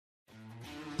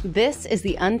This is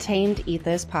the Untamed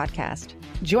Ethos podcast.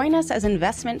 Join us as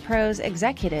investment pros,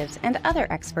 executives, and other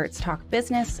experts talk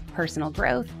business, personal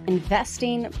growth,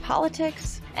 investing,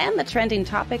 politics, and the trending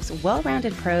topics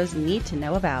well-rounded pros need to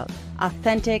know about.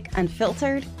 Authentic,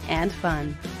 unfiltered, and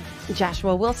fun.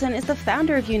 Joshua Wilson is the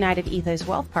founder of United Ethos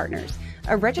Wealth Partners,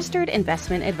 a registered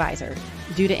investment advisor.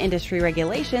 Due to industry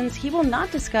regulations, he will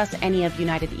not discuss any of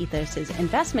United Ethos's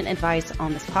investment advice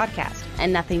on this podcast,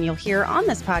 and nothing you'll hear on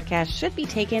this podcast should be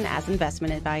taken as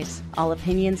investment advice. All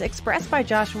opinions expressed by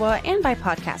Joshua and by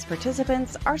podcast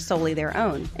participants are solely their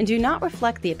own and do not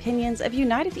reflect the opinions of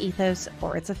United Ethos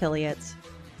or its affiliates.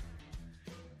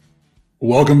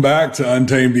 Welcome back to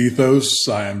Untamed Ethos.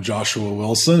 I am Joshua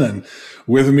Wilson, and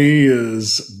with me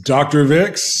is Dr.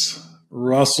 Vix,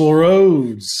 Russell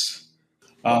Rhoads.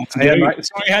 I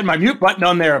had my mute button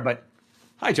on there, but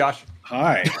hi, Josh.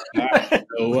 Hi.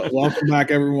 So, welcome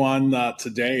back, everyone.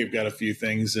 Today, I've got a few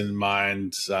things in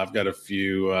mind. I've got a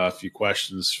few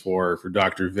questions for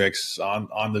Dr. Vix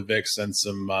on the Vix and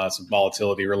some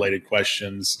volatility-related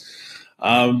questions.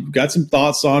 Got some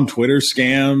thoughts on Twitter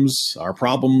scams, our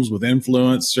problems with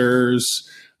influencers,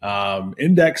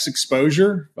 index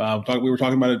exposure. We were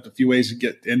talking about a few ways to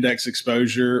get index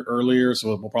exposure earlier,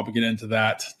 so we'll probably get into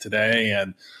that today.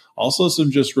 And also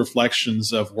some just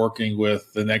reflections of working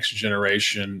with the next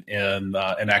generation in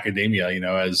academia. You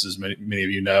know, as many of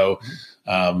you know,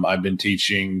 I've been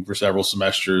teaching for several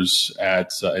semesters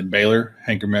at Baylor,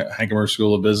 Hankemer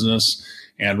School of Business.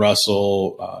 And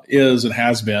Russell is and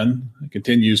has been,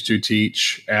 continues to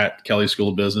teach at Kelley School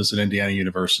of Business at Indiana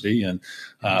University, and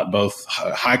both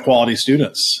high quality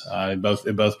students in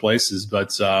both places.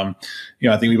 But I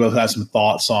think we both have some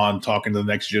thoughts on talking to the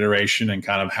next generation and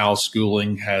kind of how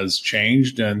schooling has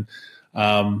changed, and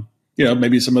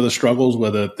maybe some of the struggles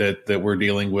with it that we're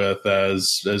dealing with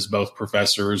as both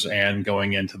professors and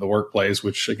going into the workplace,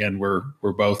 which again, we're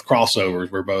both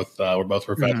crossovers. We're both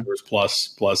professors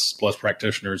plus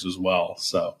practitioners as well.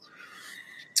 So,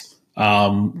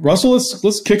 Russell,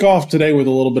 let's kick off today with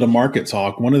a little bit of market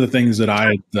talk. One of the things that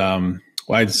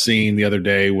I'd seen the other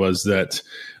day was that it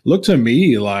looked to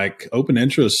me like open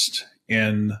interest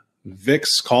in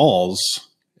VIX calls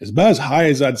is about as high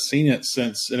as I'd seen it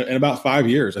since in about 5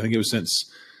 years. I think it was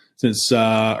since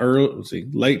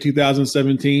late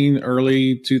 2017,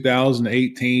 early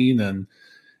 2018. And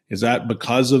is that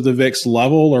because of the VIX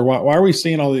level, or why are we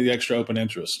seeing all the extra open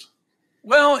interest?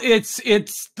 Well, it's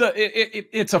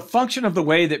a function of the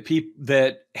way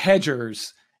that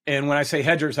hedgers, and when I say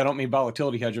hedgers, I don't mean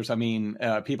volatility hedgers. I mean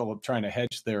people trying to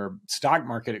hedge their stock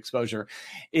market exposure.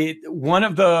 One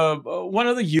of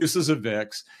the uses of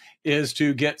VIX is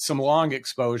to get some long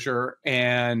exposure,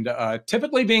 and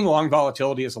typically being long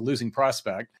volatility is a losing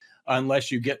prospect unless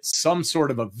you get some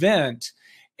sort of event.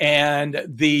 And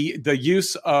the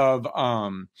use of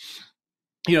the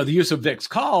use of VIX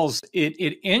calls,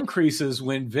 it increases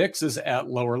when VIX is at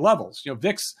lower levels.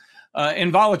 VIX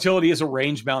in volatility is a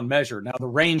range bound measure. Now the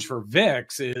range for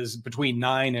VIX is between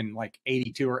 9 and like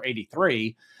 82 or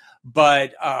 83,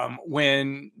 but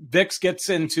when VIX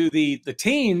gets into the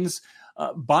teens,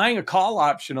 buying a call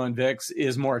option on VIX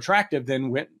is more attractive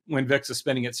than when VIX is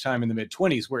spending its time in the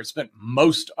mid-20s, where it spent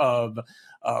most of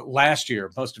last year,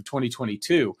 most of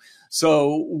 2022.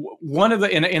 So one of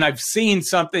the, and I've seen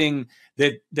something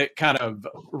that kind of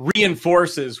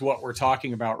reinforces what we're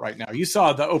talking about right now. You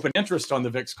saw the open interest on the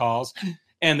VIX calls,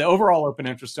 and the overall open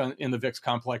interest in the VIX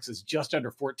complex is just under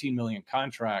 14 million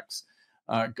contracts.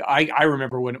 I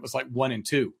remember when it was like 1 and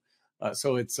 2.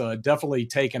 So it's definitely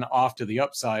taken off to the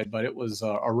upside, but it was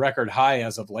a record high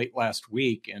as of late last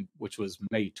week, and which was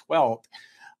May 12th.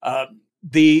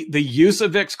 The use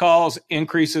of VIX calls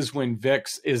increases when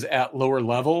VIX is at lower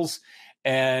levels,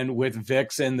 and with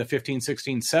VIX in the 15,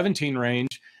 16, 17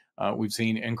 range, we've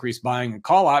seen increased buying and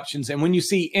call options. And when you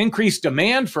see increased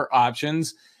demand for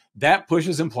options, that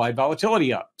pushes implied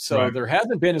volatility up. So right. There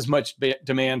hasn't been as much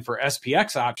demand for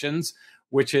SPX options,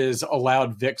 which has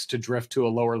allowed VIX to drift to a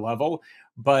lower level.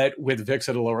 But with VIX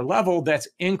at a lower level, that's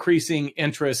increasing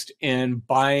interest in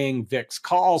buying VIX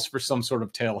calls for some sort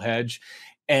of tail hedge.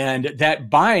 And that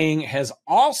buying has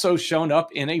also shown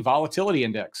up in a volatility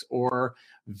index, or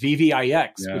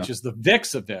VVIX, which is the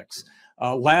VIX of VIX.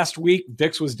 Last week,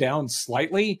 VIX was down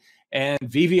slightly, and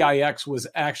VVIX was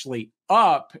actually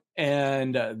up.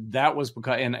 And that was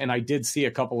because, and I did see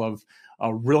a couple of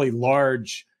really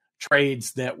large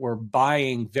trades that were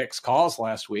buying VIX calls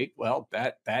last week. Well,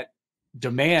 that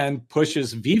demand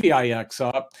pushes VVIX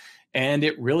up, and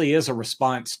it really is a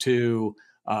response to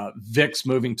VIX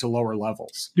moving to lower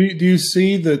levels. Do you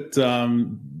see that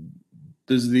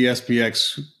does the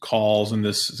SPX calls in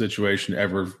this situation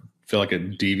ever feel like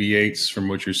it deviates from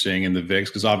what you're seeing in the VIX?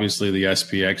 Because obviously the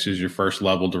SPX is your first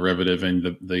level derivative,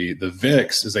 and the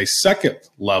VIX is a second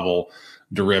level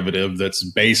derivative that's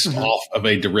based off of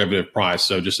a derivative price.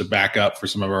 So just to back up for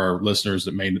some of our listeners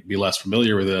that may be less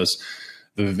familiar with this,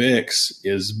 the VIX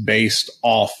is based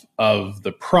off of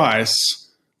the price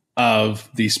of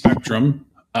the spectrum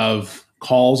of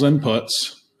calls and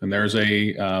puts. And there's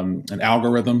an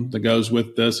algorithm that goes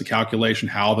with this, a calculation,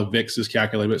 how the VIX is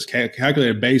calculated. It's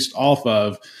calculated based off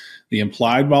of the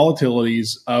implied volatilities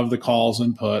of the calls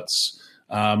and puts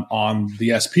on the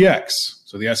SPX.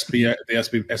 So the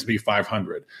SP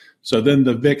 500. So then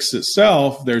the VIX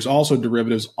itself, there's also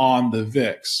derivatives on the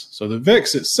VIX. So the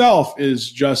VIX itself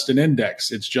is just an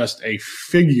index. It's just a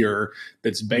figure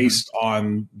that's based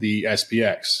on the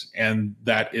SPX. And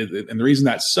the reason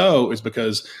that's so is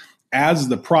because as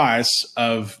the price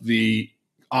of the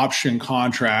option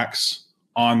contracts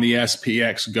on the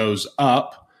SPX goes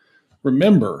up,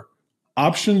 remember,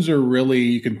 options are really,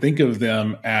 you can think of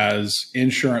them as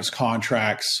insurance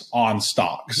contracts on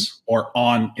stocks or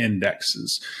on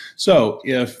indexes. So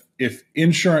if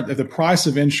the price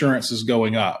of insurance is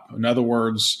going up, in other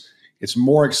words, it's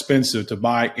more expensive to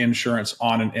buy insurance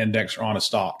on an index or on a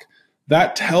stock,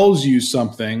 that tells you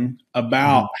something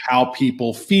about how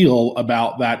people feel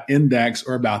about that index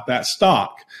or about that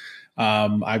stock.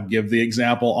 I give the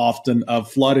example often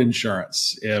of flood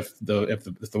insurance. If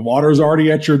the water is already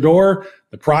at your door,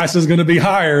 the price is going to be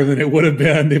higher than it would have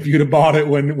been if you'd have bought it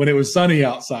when it was sunny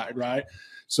outside, right?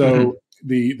 So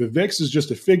the VIX is just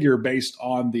a figure based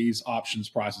on these options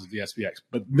prices of the SPX.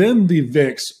 But then the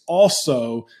VIX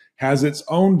also has its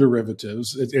own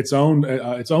derivatives, its own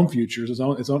futures,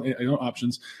 its own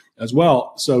options as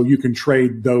well. So you can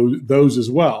trade those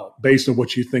as well based on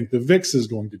what you think the VIX is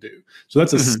going to do. So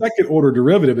that's a second order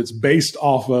derivative. It's based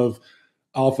off of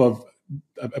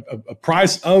a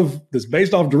price that's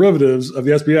based off derivatives of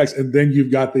the SPX, and then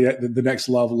you've got the next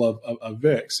level of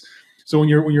VIX. So when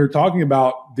you're talking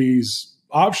about these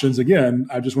options, again,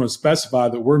 I just want to specify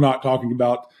that we're not talking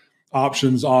about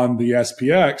options on the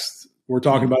SPX. We're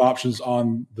talking about options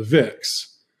on the VIX.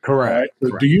 Correct. Right? So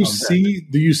Correct.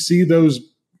 do you see those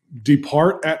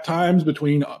depart at times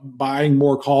between buying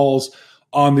more calls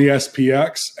on the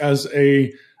SPX as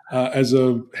a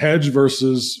hedge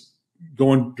versus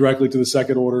going directly to the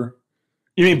second order?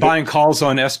 You mean buying calls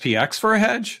on SPX for a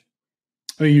hedge?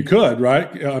 I mean, you could, right?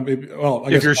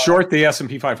 If you're short the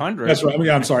S&P 500. That's right. I mean,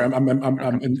 I'm sorry, I'm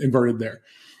inverted there.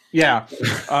 Yeah.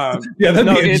 That'd be an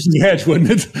interesting hedge, wouldn't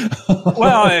it?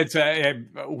 Well, it's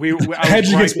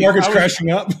hedge against markets crashing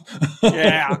up.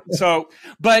 Yeah. So,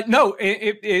 but no,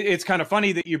 it's kind of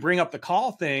funny that you bring up the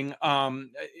call thing.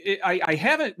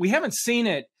 We haven't seen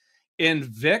it in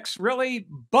VIX really,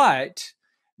 but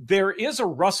there is a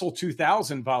Russell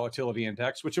 2000 volatility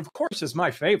index, which of course is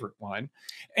my favorite one.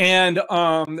 And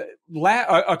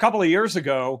a couple of years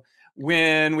ago,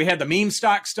 when we had the meme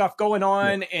stock stuff going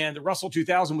on and the Russell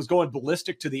 2000 was going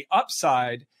ballistic to the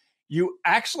upside, you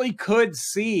actually could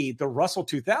see the Russell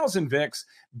 2000 VIX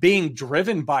being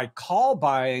driven by call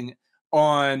buying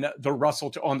on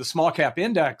the small cap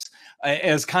index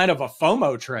as kind of a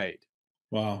FOMO trade.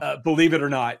 Wow. Believe it or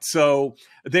not. So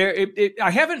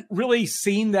I haven't really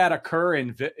seen that occur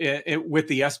with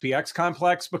the SPX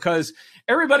complex, because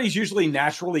everybody's usually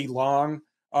naturally long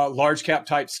large cap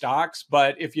type stocks.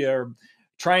 But if you're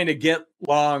trying to get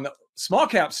long small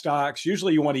cap stocks,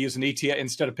 usually you want to use an ETF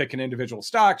instead of picking individual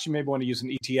stocks. You maybe want to use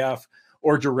an ETF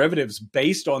or derivatives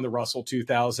based on the Russell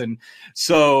 2000.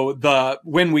 So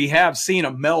when we have seen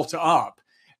a melt up,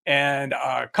 and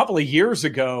a couple of years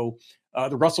ago,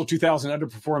 the Russell 2000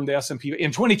 underperformed the S&P.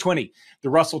 In 2020, the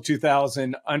Russell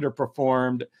 2000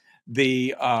 underperformed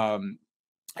the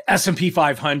S&P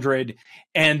 500,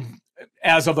 and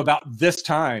as of about this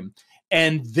time,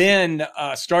 and then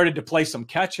started to play some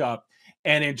catch up.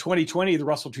 And in 2020, the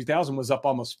Russell 2000 was up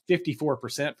almost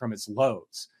 54% from its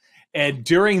lows. And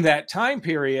during that time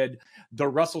period, the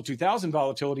Russell 2000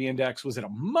 volatility index was at a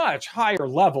much higher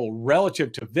level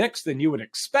relative to VIX than you would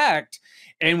expect.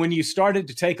 And when you started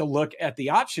to take a look at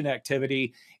the option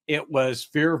activity, it was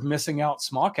fear of missing out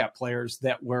small cap players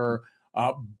that were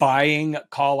buying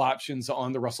call options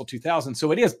on the Russell 2000.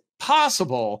 So it is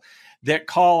possible that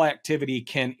call activity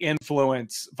can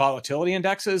influence volatility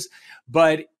indexes,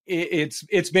 but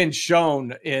it's been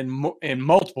shown in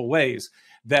multiple ways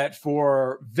that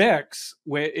for VIX,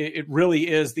 it really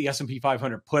is the S&P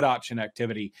 500 put option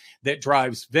activity that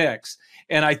drives VIX.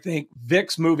 And I think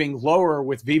VIX moving lower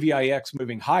with VVIX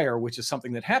moving higher, which is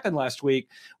something that happened last week,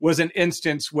 was an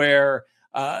instance where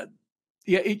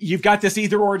you've got this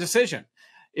either or decision.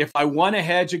 if I want to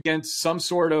hedge against some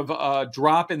sort of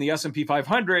drop in the S&P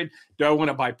 500, do I want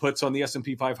to buy puts on the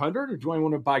S&P 500 or do I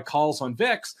want to buy calls on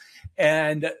VIX?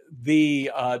 And the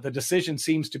decision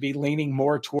seems to be leaning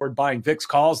more toward buying VIX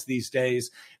calls these days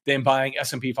than buying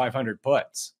S&P 500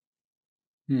 puts.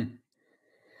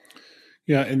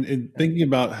 Yeah, and thinking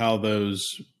about how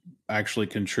those actually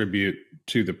contribute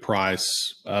to the price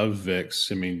of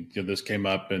VIX. I mean, this came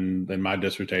up in my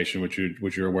dissertation, which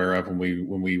you're aware of, when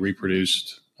we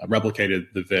replicated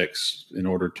the VIX in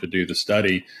order to do the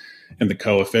study, and the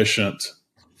coefficient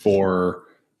for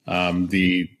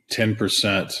the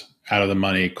 10% out of the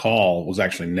money call was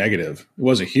actually negative. It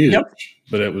wasn't huge,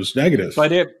 but it was negative.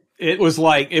 But it was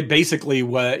like, it basically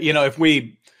was,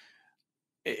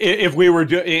 if we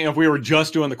were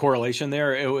just doing the correlation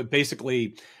there, it would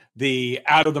basically, the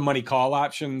out of the money call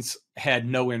options had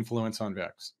no influence on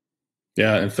VIX.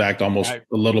 Yeah, in fact, almost a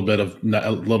little bit negative.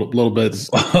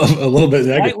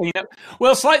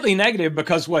 Slightly negative,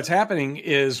 because what's happening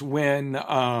is when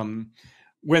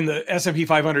the S&P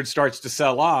 500 starts to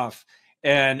sell off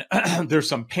and there's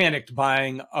some panicked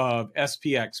buying of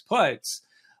SPX puts,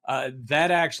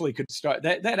 that actually could start.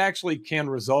 That actually can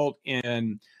result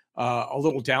in a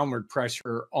little downward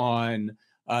pressure on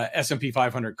S&P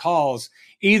 500 calls,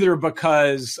 either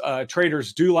because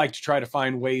traders do like to try to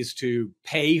find ways to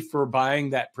pay for buying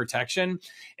that protection,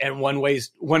 and one way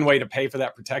to pay for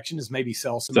that protection is maybe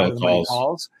sell some out of the money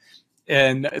calls,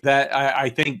 and that I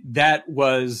think that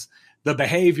was the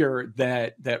behavior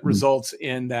that results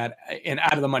in out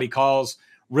of the money calls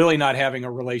really not having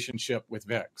a relationship with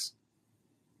VIX.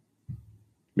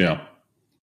 Yeah,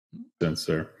 sense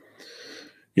there.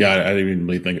 Yeah, I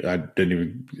didn't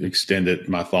even extend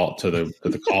my thought to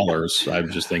the callers. I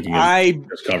was just thinking.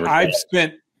 I've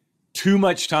spent too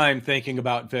much time thinking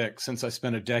about VIX since I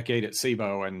spent a decade at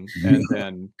SIBO and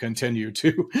then continue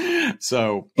to.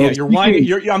 So yeah,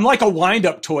 I'm like a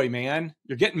wind-up toy, man.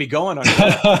 You're getting me going on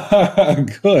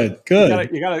that. Good.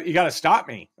 You gotta stop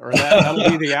me, or that'll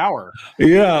be the hour.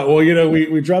 Yeah, well,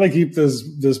 we try to keep this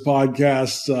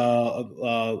podcast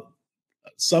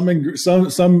some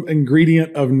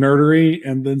ingredient of nerdery,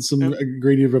 and then some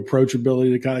ingredient of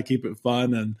approachability to kind of keep it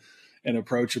fun and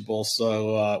approachable.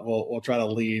 So we'll try to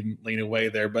lean away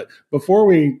there. But before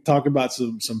we talk about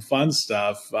some fun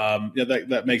stuff,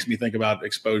 that makes me think about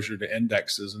exposure to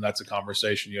indexes, and that's a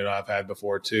conversation you and I've had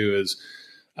before too. Is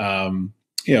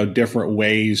different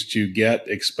ways to get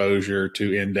exposure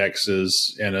to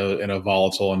indexes in a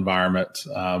volatile environment.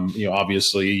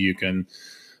 Obviously you can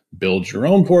build your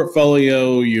own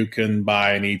portfolio. You can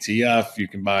buy an ETF. You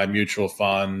can buy a mutual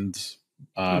fund.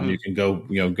 You can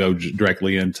go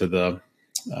directly into the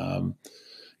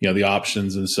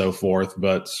options and so forth.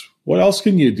 But what else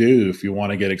can you do if you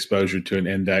want to get exposure to an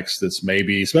index that's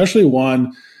maybe, especially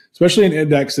an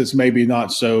index that's maybe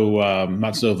not so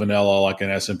vanilla, like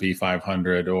an S&P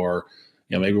 500, or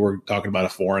maybe we're talking about a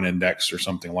foreign index or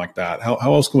something like that. How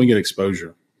else can we get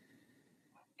exposure?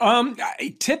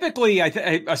 Typically,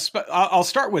 I'll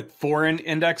start with foreign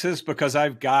indexes, because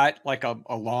I've got like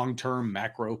a long-term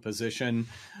macro position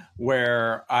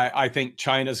where I think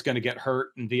China's going to get hurt,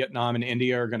 and Vietnam and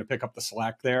India are going to pick up the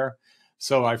slack there.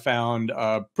 So I found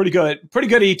pretty good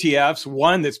ETFs.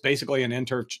 One that's basically an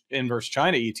inverse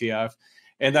China ETF,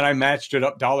 and then I matched it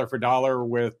up dollar for dollar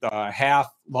with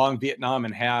half long Vietnam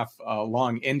and half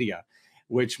long India,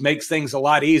 which makes things a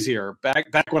lot easier.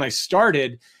 Back when I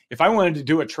started, if I wanted to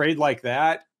do a trade like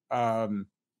that,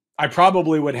 I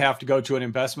probably would have to go to an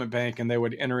investment bank, and they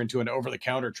would enter into an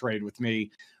over-the-counter trade with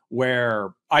me,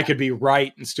 where I could be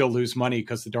right and still lose money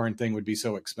because the darn thing would be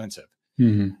so expensive.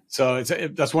 Mm-hmm. So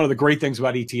that's one of the great things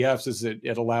about ETFs, is that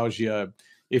it allows you,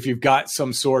 if you've got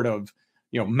some sort of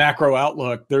macro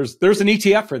outlook, there's an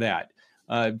ETF for that.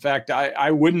 In fact,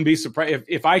 I wouldn't be surprised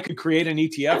if I could create an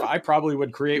ETF. I probably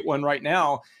would create one right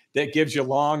now that gives you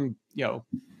long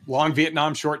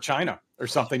Vietnam, short China, or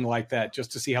something like that,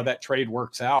 just to see how that trade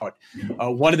works out.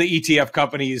 One of the ETF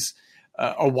companies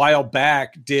a while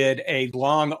back did a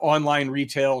long online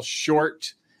retail,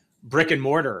 short brick and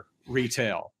mortar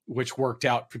retail, which worked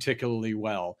out particularly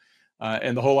well.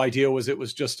 And the whole idea was it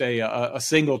was just a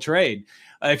single trade.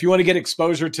 If you want to get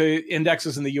exposure to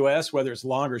indexes in the U.S., whether it's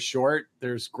long or short,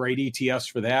 there's great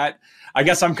ETFs for that. I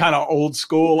guess I'm kind of old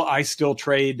school. I still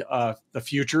trade the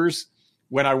futures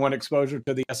when I want exposure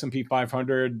to the S&P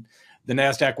 500, the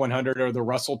NASDAQ 100, or the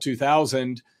Russell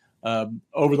 2000.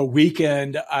 Over the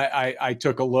weekend, I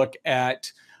took a look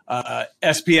at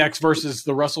SPX versus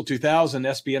the Russell 2000.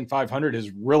 SPN 500 has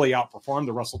really outperformed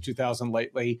the Russell 2000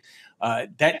 lately.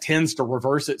 That tends to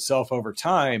reverse itself over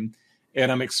time.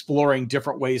 and I'm exploring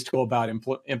different ways to go about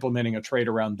implementing a trade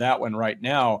around that one right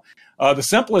now. The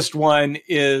simplest one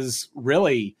is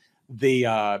really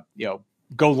the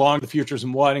go long the futures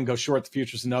in one and go short the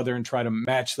futures in another and try to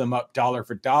match them up dollar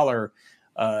for dollar.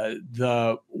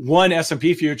 The one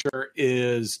S&P future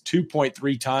is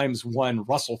 2.3 times one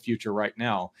Russell future right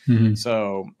now. Mm-hmm.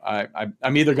 So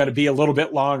I'm either going to be a little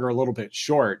bit long or a little bit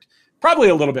short, probably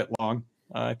a little bit long.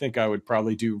 I think I would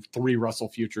probably do 3 Russell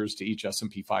futures to each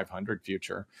S&P 500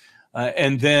 future.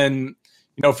 And then,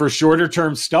 for shorter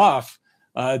term stuff,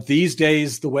 these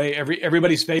days, the way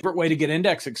everybody's favorite way to get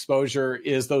index exposure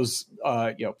is those,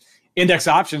 index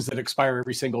options that expire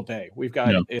every single day. We've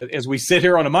got, as we sit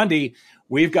here on a Monday,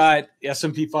 we've got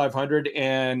S&P 500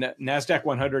 and NASDAQ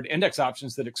 100 index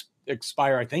options that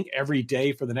expire, I think, every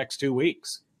day for the next 2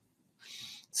 weeks.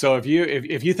 So if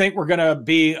you think we're going to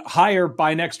be higher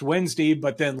by next Wednesday,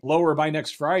 but then lower by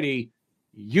next Friday,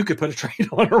 you could put a trade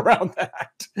on around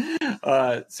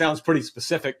that. Sounds pretty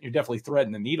specific. You're definitely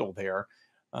threading the needle there.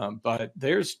 But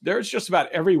there's just about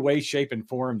every way, shape, and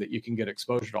form that you can get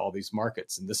exposure to all these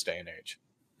markets in this day and age.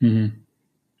 Mm-hmm.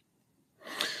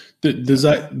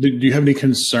 Do you have any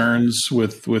concerns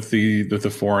with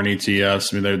the foreign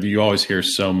ETFs? I mean, you always hear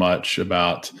so much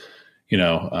about,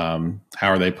 how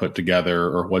are they put together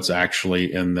or what's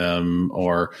actually in them,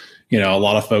 or, a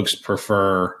lot of folks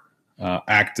prefer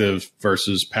active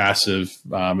versus passive.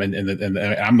 And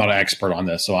I'm not an expert on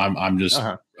this, so I'm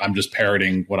just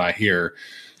parroting what I hear.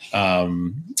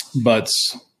 But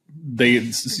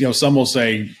they, some will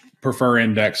say prefer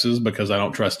indexes because I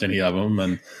don't trust any of them.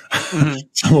 And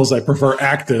some will say prefer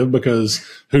active because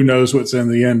who knows what's in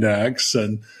the index.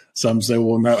 And some say,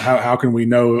 well, no, how can we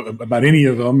know about any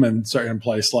of them in a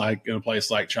place like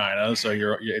China?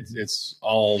 So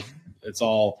it's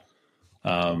all,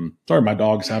 sorry, my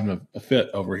dog's having a fit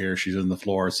over here. She's in the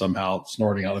floor somehow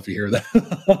snorting. I don't know if you hear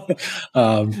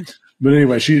that. But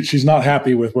anyway, she's not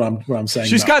happy with what I'm saying.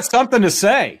 She's got something to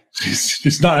say.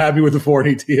 She's not happy with the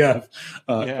foreign ETF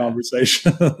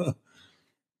conversation.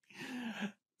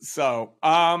 So,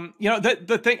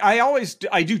 the thing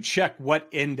I do check what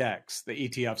index the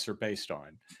ETFs are based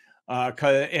on.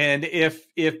 And if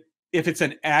it's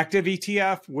an active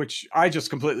ETF, which I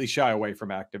just completely shy away from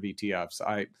active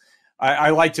ETFs, I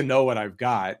like to know what I've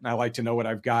got, and I like to know what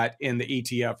I've got in the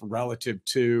ETF relative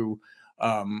to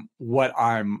what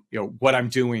I'm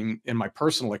doing in my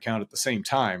personal account at the same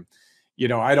time.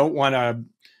 I don't want to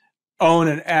own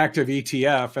an active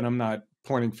ETF, and I'm not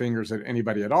pointing fingers at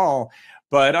anybody at all,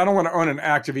 but I don't want to own an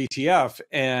active ETF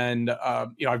and,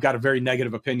 I've got a very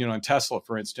negative opinion on Tesla,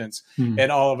 for instance.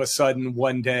 And all of a sudden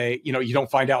one day, you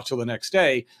don't find out till the next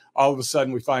day. All of a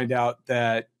sudden we find out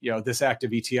that, this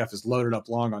active ETF is loaded up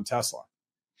long on Tesla.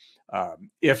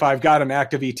 If I've got an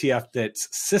active ETF that's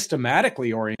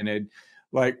systematically oriented,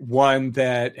 like one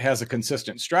that has a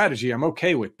consistent strategy, I'm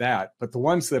okay with that. But the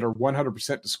ones that are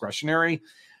 100% discretionary,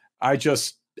 I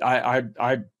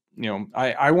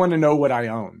want to know what I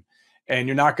own. And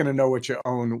you're not going to know what you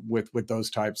own with those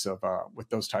types of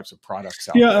products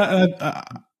out there.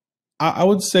 I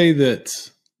would say that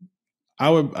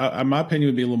my opinion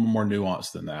would be a little more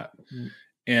nuanced than that.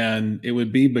 And it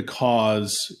would be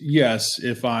because, yes,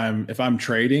 if I'm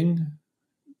trading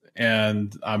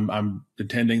and I'm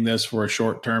intending this for a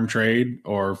short-term trade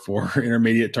or for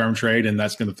intermediate term trade, and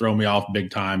that's going to throw me off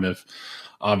big time if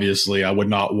obviously I would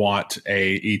not want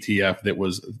a ETF that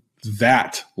was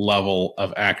that level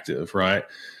of active, right?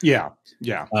 Yeah.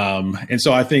 And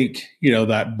so I think,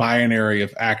 that binary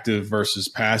of active versus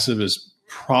passive is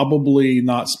probably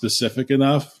not specific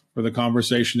enough for the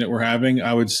conversation that we're having.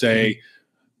 I would say,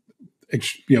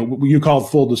 you call it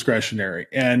full discretionary.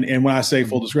 And when I say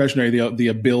full discretionary, the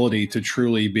ability to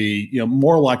truly be,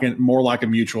 more like a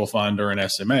mutual fund or an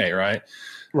SMA, right?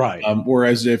 Right.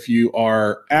 Whereas if you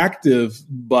are active,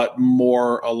 but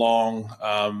more along,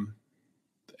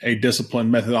 a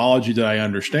disciplined methodology that I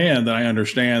understand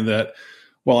that,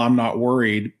 well, I'm not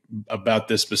worried about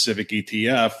this specific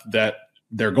ETF that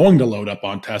they're going to load up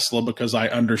on Tesla because I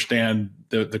understand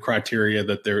the criteria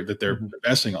that they're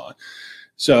investing on.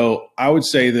 So I would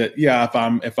say that, yeah,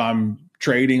 if I'm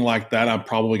trading like that, I'm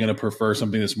probably going to prefer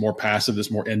something that's more passive, that's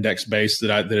more index based,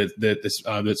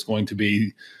 that's going to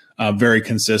be very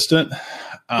consistent.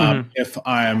 If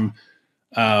I'm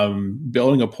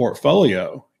building a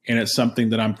portfolio, and it's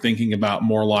something that I'm thinking about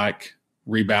more like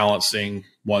rebalancing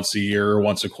once a year or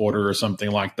once a quarter or something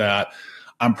like that,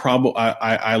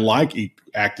 I like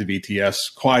active ETFs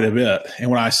quite a bit.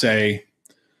 And when I say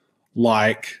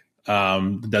like,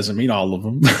 doesn't mean all of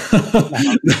them.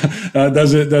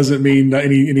 doesn't mean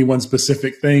any one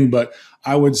specific thing, but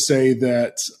I would say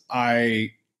that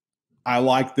I I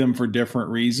like them for different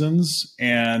reasons.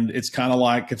 And it's kind of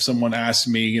like if someone asks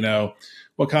me, you know,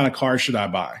 what kind of car should I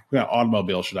buy? What kind of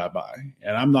automobile should I buy?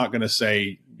 And I'm not going to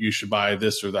say you should buy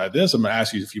this or that. I'm going to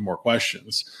ask you a few more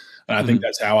questions. And I think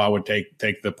that's how I would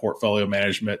take the portfolio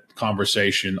management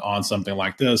conversation on something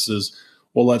like this is,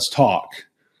 well, let's talk.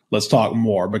 Let's talk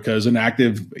more, because an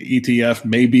active ETF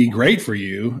may be great for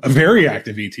you. A very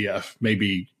active ETF may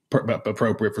be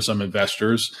appropriate for some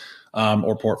investors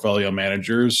or portfolio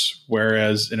managers.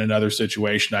 Whereas in another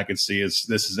situation, I could see this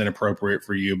is inappropriate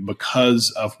for you because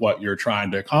of what you're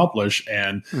trying to accomplish.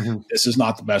 And this is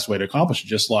not the best way to accomplish it.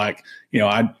 Just like, you know,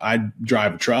 I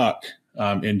drive a truck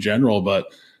in general, but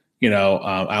you know,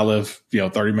 I live,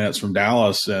 30 minutes from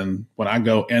Dallas. And when I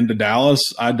go into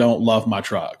Dallas, I don't love my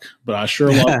truck, but I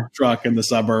sure love my truck in the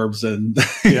suburbs and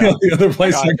the other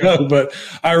place I go. But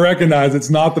I recognize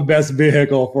it's not the best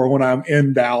vehicle for when I'm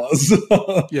in Dallas.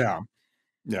 Yeah.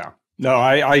 No,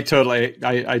 I totally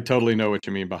know what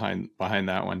you mean behind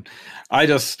that one. I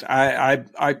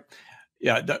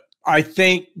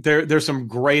think there's some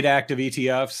great active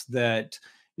ETFs that,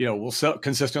 will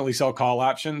consistently sell call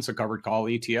options, a covered call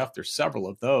ETF. There's several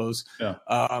of those,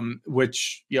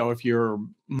 which, if you're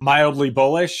mildly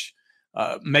bullish,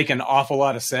 make an awful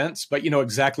lot of sense, but you know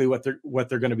exactly what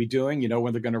they're going to be doing,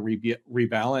 when they're going to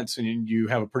rebalance, and you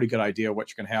have a pretty good idea what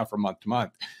you're going to have from month to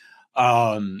month.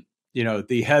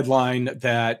 The headline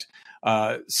that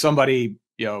somebody,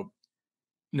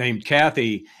 named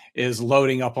Kathy is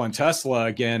loading up on Tesla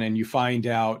again, and you find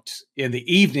out in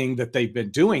the evening that they've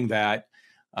been doing that,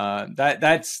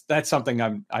 that's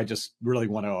something I just really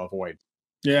want to avoid.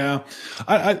 Yeah,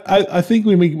 I think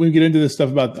when we get into this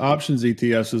stuff about options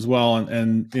ETFs as well,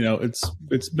 and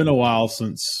it's been a while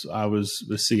since I was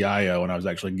the CIO and I was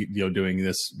actually doing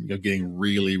this, getting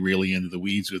really really into the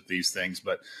weeds with these things.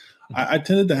 But I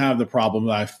tended to have the problem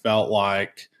that I felt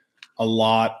like a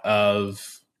lot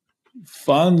of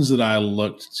funds that I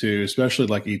looked to, especially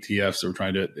like ETFs that were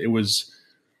trying to,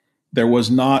 there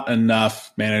was not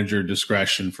enough manager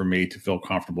discretion for me to feel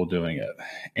comfortable doing it.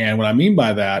 And what I mean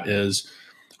by that is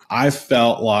I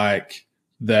felt like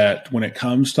that when it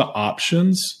comes to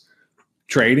options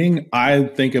trading, I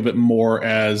think of it more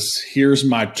as here's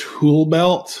my tool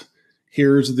belt.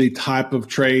 Here's the type of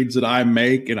trades that I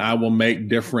make, and I will make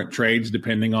different trades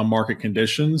depending on market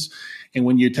conditions. And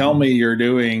when you tell me you're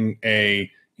doing a,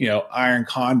 iron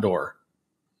condor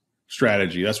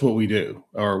strategy, that's what we do.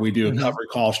 Or we do a covered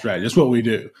call strategy. That's what we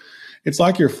do. It's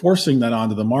like you're forcing that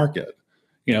onto the market.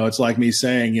 It's like me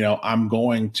saying, I'm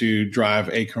going to drive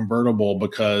a convertible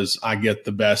because I get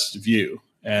the best view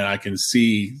and I can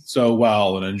see so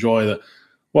well and enjoy the,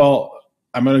 well,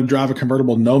 I'm going to drive a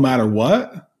convertible no matter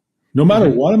what. No matter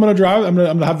what I'm going to drive, I'm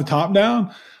going to have the top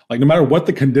down, like no matter what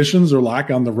the conditions are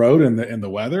like on the road and the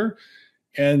weather.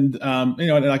 And, and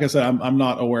like I said, I'm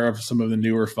not aware of some of the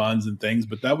newer funds and things,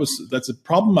 but that's a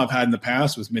problem I've had in the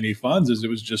past with many funds is it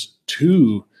was just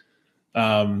too,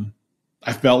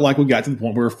 I felt like we got to the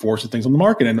point where we were forcing things on the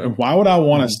market. And why would I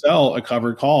want to sell a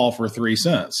covered call for 3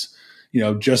 cents?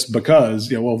 Just because,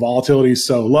 volatility is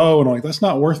so low, and I'm like, that's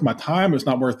not worth my time. It's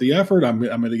not worth the effort. I'm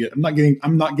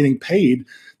not getting paid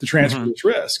to transfer this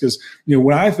risk. Because,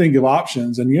 when I think of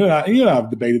options, and I've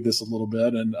debated this a little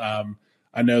bit, and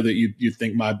I know that you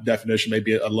think my definition may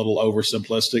be a little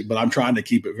oversimplistic, but I'm trying to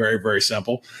keep it very, very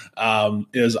simple.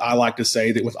 Is I like to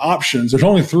say that with options, there's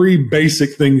only 3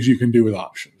 basic things you can do with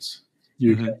options.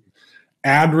 You can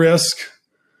add risk,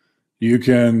 you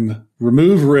can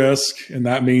remove risk, and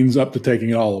that means up to taking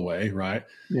it all away, right?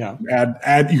 Yeah.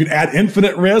 You can add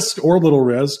infinite risk or little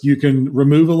risk. You can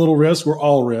remove a little risk or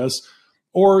all risk,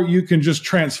 or you can just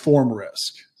transform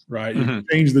risk, right? You can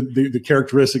change the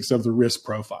characteristics of the risk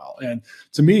profile. And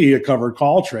to me, a covered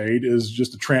call trade is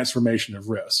just a transformation of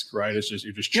risk, right? It's just,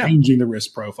 you're just changing the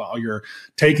risk profile. You're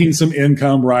taking some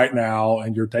income right now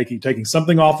and you're taking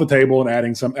something off the table and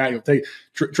adding some,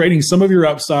 trading some of your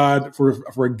upside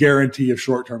for a guarantee of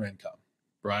short-term income,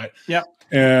 right? Yeah.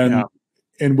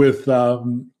 And with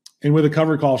a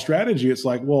covered call strategy, it's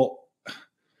like, well,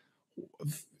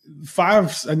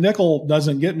 a nickel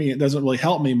doesn't get me. It doesn't really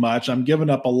help me much. I'm giving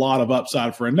up a lot of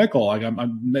upside for a nickel. Like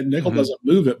nickel doesn't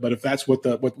move it, but if that's what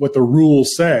the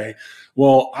rules say,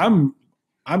 well,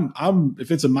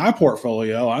 if it's in my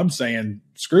portfolio, I'm saying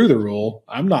screw the rule.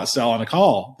 I'm not selling a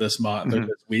call this month or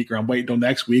this week, or I'm waiting till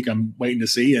next week. I'm waiting to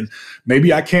see, and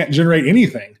maybe I can't generate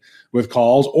anything with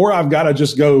calls, or I've got to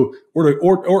just go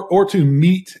or to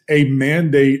meet a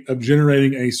mandate of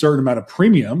generating a certain amount of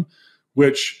premium,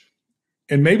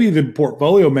 and maybe the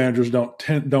portfolio managers don't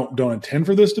intend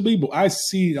for this to be, but I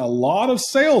see a lot of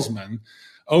salesmen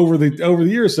over the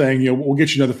years saying, we'll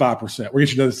get you another 5%, we'll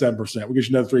get you another 7%, we'll get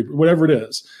you another 3%, whatever it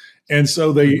is. And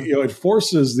so they, it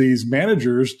forces these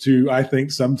managers to, I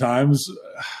think sometimes,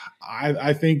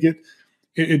 I think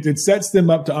it sets them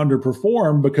up to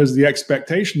underperform because the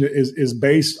expectation is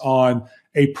based on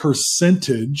a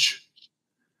percentage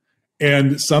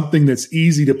and something that's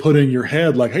easy to put in your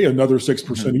head, like, hey, another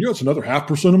 6% a year, it's another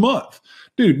 0.5% a month.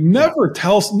 Dude,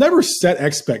 never set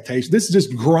expectations. This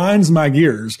just grinds my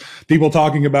gears. People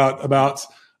talking about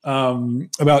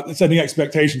setting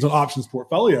expectations on options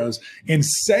portfolios and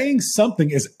saying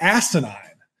something as asinine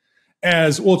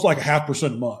as, well, it's like 0.5% a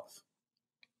month.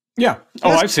 Yeah.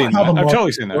 I've seen that. I've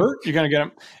totally seen that. You're going to get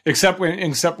them, except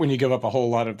when you give up a whole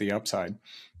lot of the upside.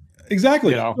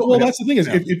 Exactly. Well, that's the thing is,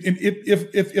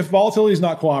 if volatility is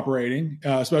not cooperating,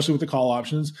 especially with the call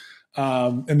options,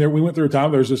 and there we went through a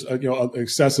time there's just an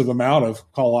excessive amount of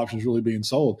call options really being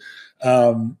sold.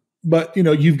 But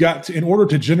you've got to, in order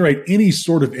to generate any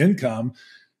sort of income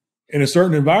in a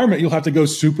certain environment, you'll have to go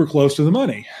super close to the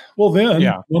money. Well, then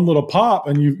one little pop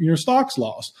and your stock's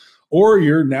lost. Or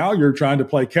you're trying to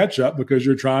play catch up because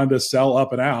you're trying to sell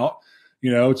up and out,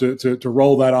 to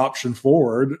roll that option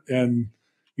forward, and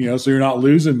so you're not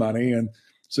losing money. And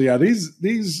so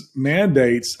these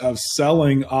mandates of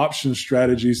selling option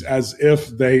strategies as if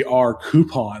they are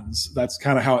coupons. That's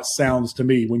kind of how it sounds to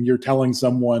me when you're telling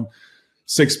someone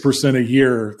 6% a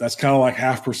year. That's kind of like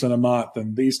 0.5% a month,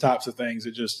 and these types of things.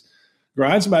 It just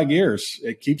grinds my gears.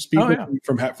 It keeps people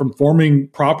from forming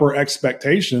proper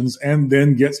expectations, and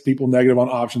then gets people negative on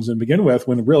options to begin with.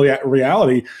 When really,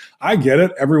 reality, I get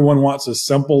it. Everyone wants a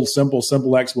simple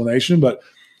explanation, but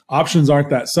options aren't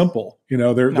that simple.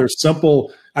 They're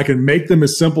simple. I can make them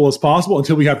as simple as possible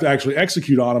until we have to actually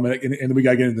execute on them, and we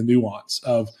got to get into the nuance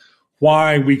of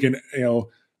why we can.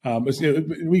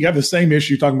 We have the same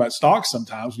issue talking about stocks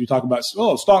sometimes. When you talk about,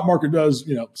 stock market does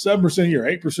 7% a year,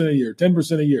 8% a year,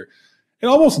 10% a year. It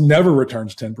almost never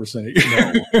returns 10% a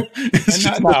year. It's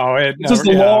just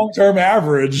the long-term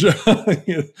average.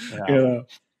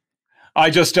 I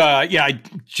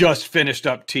just finished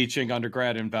up teaching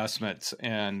undergrad investments,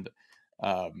 and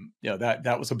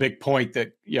that was a big point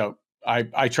that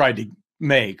I tried to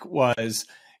make was,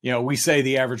 we say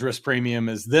the average risk premium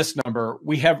is this number.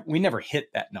 We never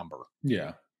hit that number.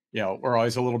 Yeah. We're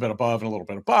always a little bit above and a little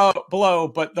bit below,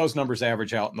 but those numbers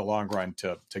average out in the long run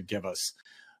to give us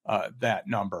that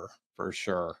number for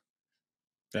sure.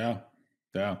 Yeah.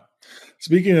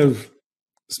 Speaking of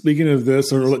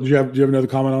this, or do you have another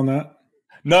comment on that?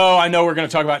 No, I know we're going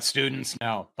to talk about students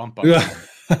now. Bump.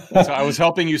 So I was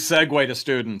helping you segue to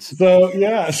students. So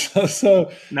yeah,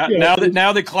 so now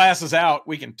that class is out,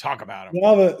 we can talk about them.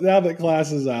 Now that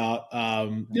class is out, I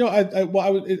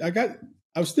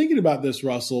was thinking about this,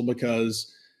 Russell,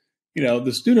 because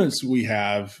the students we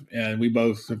have, and we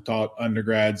both have taught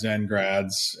undergrads and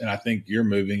grads, and I think you're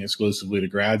moving exclusively to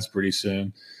grads pretty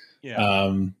soon.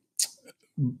 Yeah.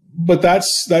 But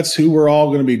that's who we're all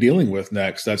going to be dealing with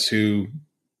next. That's who,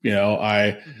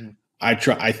 I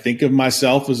think of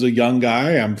myself as a young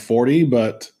guy. I'm 40,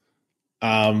 but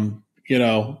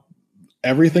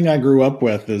everything I grew up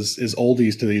with is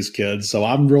oldies to these kids. So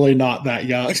I'm really not that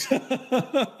young.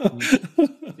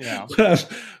 Yeah.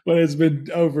 But it's been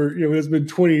it's been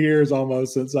 20 years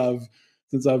almost since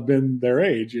I've been their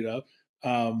age,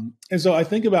 and so I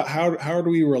think about how do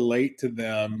we relate to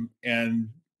them, and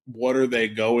what are they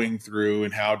going through,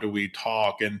 and how do we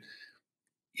talk? And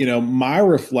my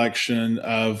reflection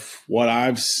of what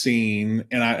I've seen,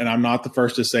 and I'm not the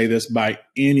first to say this by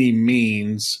any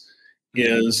means,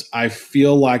 is I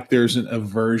feel like there's an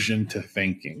aversion to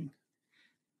thinking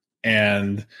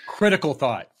and critical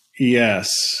thought. Yes,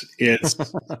 it's.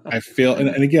 I feel,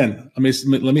 and again,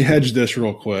 let me hedge this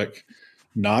real quick.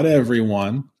 Not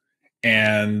everyone,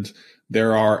 and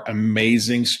there are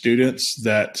amazing students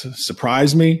that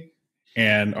surprise me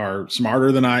and are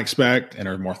smarter than I expect and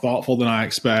are more thoughtful than I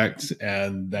expect,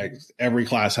 and that every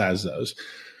class has those.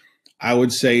 I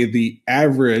would say the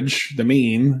average, the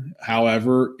mean,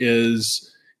 however,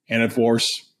 is, and of course,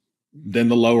 then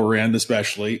the lower end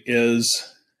especially,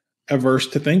 is averse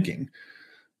to thinking.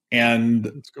 And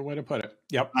that's a good way to put it.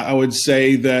 Yep. I would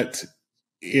say that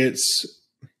it's,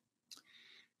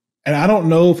 and I don't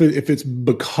know if it's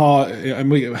because,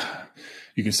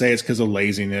 you can say it's because of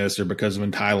laziness or because of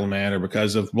entitlement or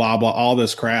because of blah, blah, all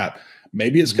this crap.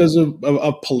 Maybe it's because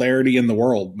of polarity in the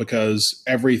world, because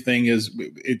everything is,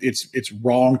 it's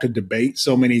wrong to debate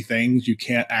so many things. You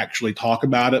can't actually talk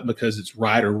about it because it's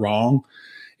right or wrong.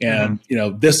 And,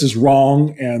 this is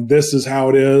wrong and this is how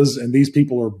it is. And these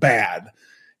people are bad.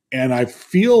 And I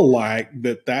feel like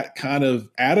that kind of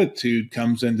attitude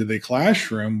comes into the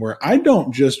classroom where I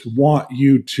don't just want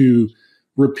you to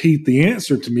repeat the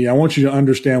answer to me. I want you to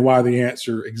understand why the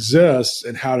answer exists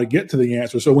and how to get to the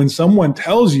answer. So when someone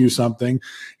tells you something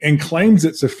and claims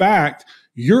it's a fact,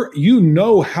 you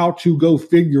know how to go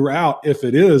figure out if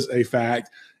it is a fact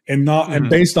and not and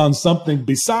based on something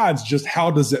besides just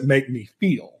how does it make me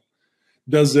feel?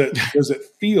 Does it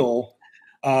feel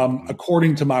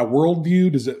according to my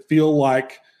worldview? Does it feel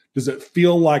like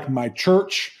my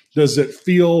church? Does it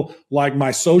feel like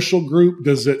my social group?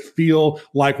 Does it feel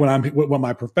like what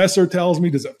my professor tells me?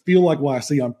 Does it feel like what I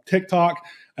see on TikTok?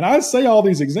 And I say all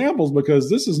these examples because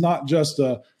this is not just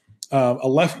a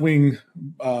left-wing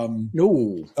bias.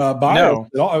 No.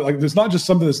 Like, it's not just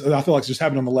something that I feel like is just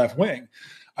happening on the left wing.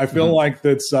 I feel like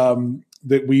that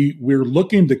we're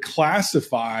looking to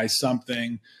classify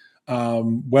something,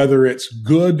 whether it's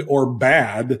good or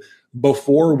bad,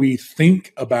 before we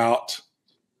think about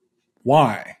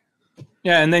why.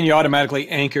 Yeah, and then you automatically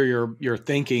anchor your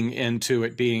thinking into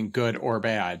it being good or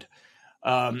bad.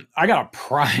 I got a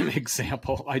prime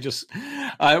example.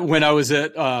 When I was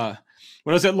at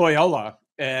Loyola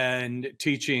and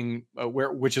teaching,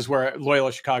 which is where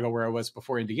Loyola Chicago, where I was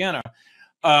before Indiana,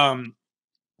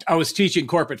 I was teaching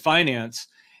corporate finance,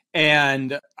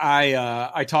 and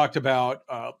I talked about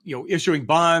issuing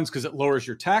bonds because it lowers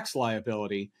your tax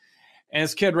liability. And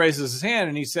this kid raises his hand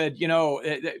and he said,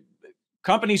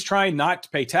 companies trying not to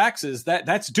pay taxes,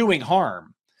 that's doing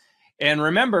harm. And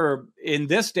remember, in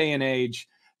this day and age,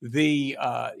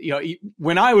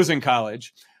 when I was in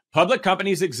college, public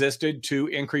companies existed to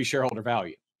increase shareholder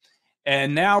value.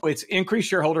 And now it's increase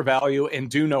shareholder value and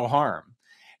do no harm.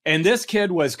 And this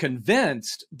kid was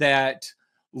convinced that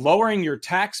lowering your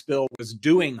tax bill was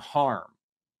doing harm.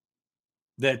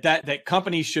 That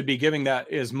companies should be giving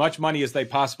that as much money as they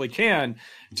possibly can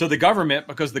to the government,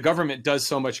 because the government does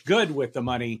so much good with the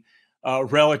money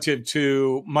relative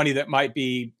to money that might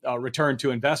be returned to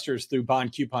investors through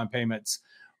bond coupon payments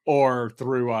or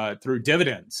through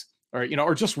dividends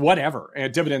or just whatever.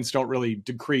 And dividends don't really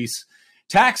decrease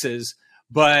taxes,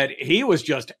 but he was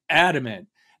just adamant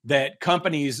that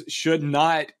companies should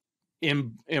not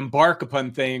embark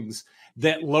upon things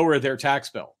that lower their tax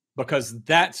bill, because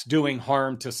that's doing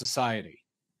harm to society.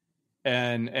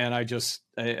 And I just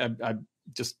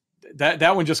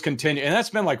that one just continued, and that's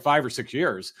been like 5 or 6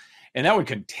 years, and that one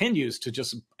continues to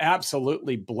just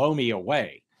absolutely blow me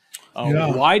away.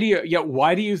 Why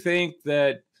do you think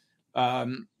that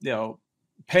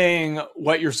paying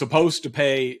what you're supposed to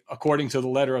pay according to the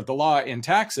letter of the law in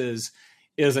taxes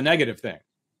is a negative thing?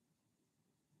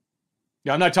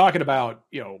 I'm not talking about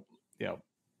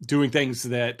doing things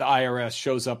that the IRS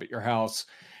shows up at your house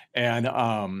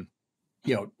and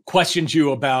questions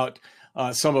you about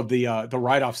some of the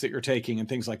write-offs that you're taking and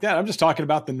things like that. I'm just talking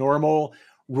about the normal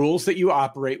rules that you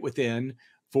operate within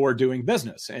for doing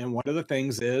business. And one of the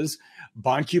things is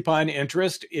bond coupon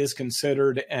interest is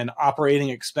considered an operating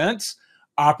expense.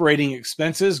 Operating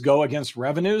expenses go against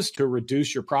revenues to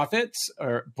reduce your profits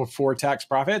or before tax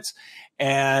profits.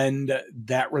 And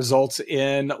that results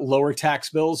in lower tax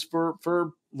bills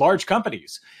for large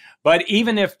companies. But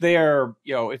even if they're,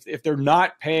 if they're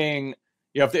not paying,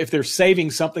 if they're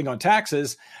saving something on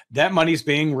taxes, that money's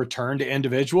being returned to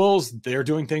individuals. They're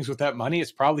doing things with that money.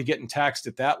 It's probably getting taxed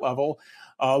at that level.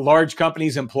 Large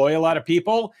companies employ a lot of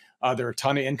people. There are a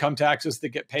ton of income taxes that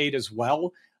get paid as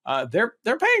well. They're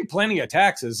paying plenty of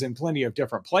taxes in plenty of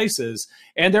different places,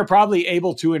 and they're probably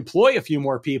able to employ a few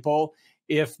more people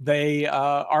if they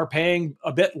are paying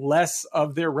a bit less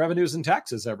of their revenues and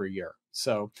taxes every year.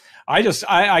 So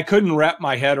I couldn't wrap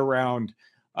my head around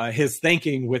his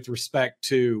thinking with respect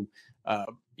to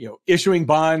issuing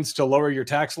bonds to lower your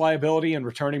tax liability and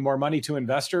returning more money to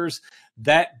investors,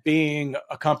 that being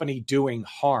a company doing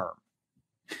harm.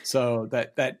 So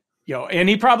that and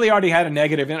he probably already had a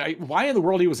negative. Why in the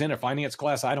world he was in a finance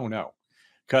class, I don't know,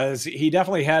 because he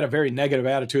definitely had a very negative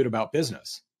attitude about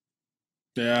business.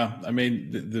 Yeah, I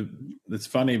mean, it's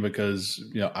funny because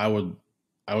I would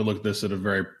look at this in a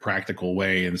very practical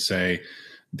way and say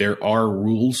there are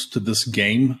rules to this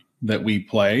game that we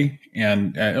play,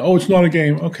 and oh, it's not a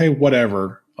game. Okay,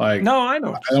 whatever. Like, no, I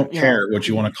know. I don't care what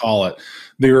you want to call it.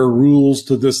 There are rules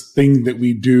to this thing that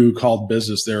we do called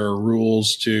business. There are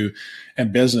rules to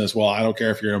and business. Well, I don't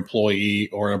care if you're an employee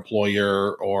or an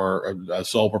employer or a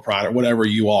sole proprietor, whatever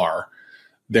you are.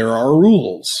 There are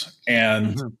rules,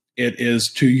 and it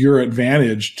is to your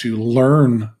advantage to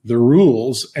learn the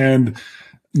rules. And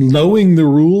knowing the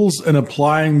rules and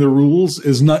applying the rules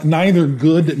is neither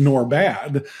good nor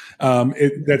bad.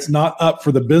 That's not up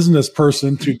for the business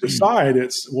person to decide.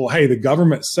 It's, well, hey, the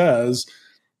government says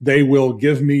they will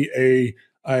give me a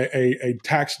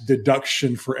tax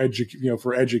deduction for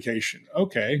education.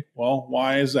 Okay, well,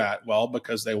 why is that? Well,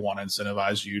 because they want to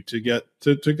incentivize you to get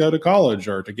to go to college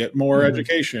or to get more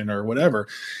education or whatever.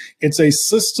 It's a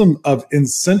system of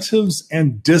incentives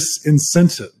and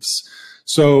disincentives.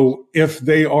 So if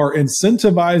they are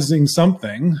incentivizing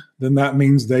something, then that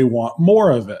means they want more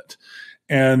of it.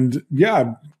 And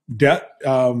yeah, debt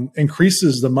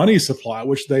increases the money supply,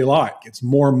 which they like. It's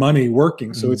more money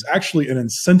working. So it's actually an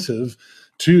incentive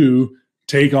to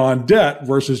take on debt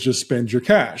versus just spend your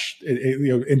cash.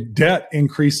 And debt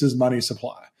increases money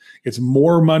supply. It's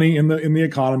more money in the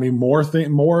economy, more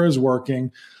is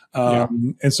working.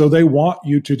 And so they want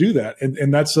you to do that.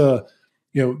 And that's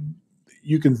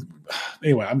you can,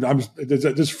 anyway,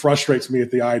 it just frustrates me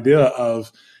at the idea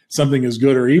of something is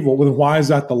good or evil. Well, then why is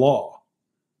that the law?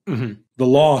 The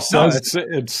law says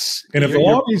and if the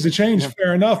law needs to change,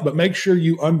 fair enough, but make sure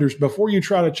you before you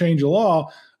try to change a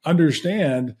law,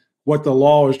 understand what the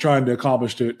law is trying to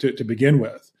accomplish to begin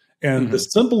with. And the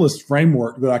simplest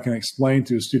framework that I can explain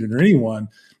to a student or anyone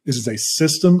is a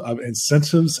system of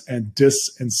incentives and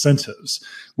disincentives,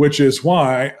 which is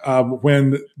why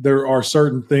when there are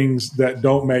certain things that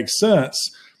don't make sense,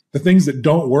 the things that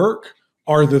don't work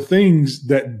are the things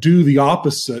that do the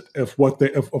opposite of what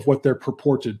they're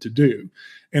purported to do.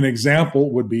 An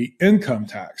example would be income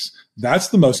tax. That's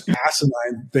the most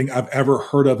asinine thing I've ever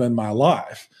heard of in my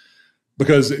life.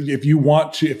 Because if you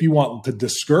want to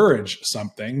discourage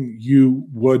something, you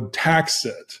would tax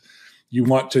it. You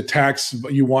want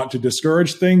to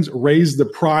discourage things, raise the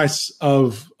price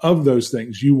of those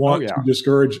things. You want to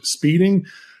discourage speeding,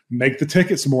 make the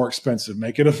tickets more expensive,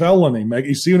 make it a felony.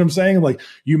 You see what I'm saying? Like,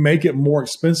 you make it more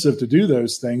expensive to do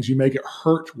those things. You make it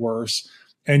hurt worse,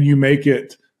 and you make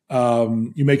it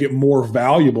more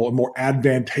valuable and more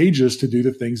advantageous to do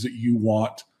the things that you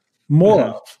want more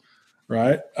of.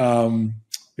 Right?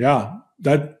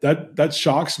 That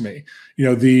shocks me.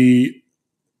 The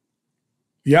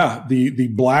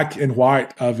black and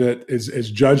white of it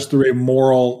is judged through a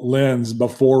moral lens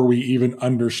before we even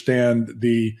understand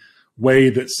the way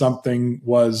that something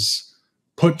was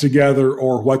put together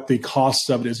or what the cost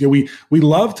of it is. We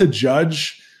love to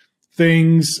judge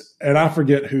things, and I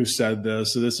forget who said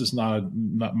this, so this is not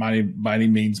by any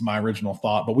means my original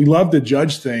thought, but we love to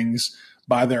judge things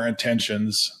by their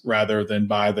intentions rather than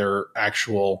by their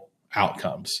actual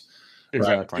outcomes.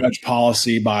 Exactly. Right? Judge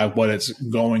policy by what it's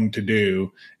going to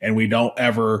do. And we don't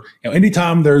ever,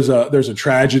 anytime there's a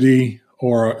tragedy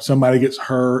or somebody gets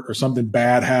hurt or something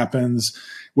bad happens,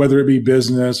 whether it be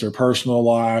business or personal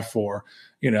life or,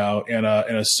 in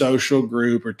a social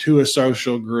group or to a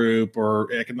social group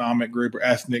or economic group or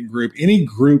ethnic group,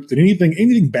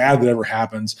 anything bad that ever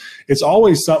happens, it's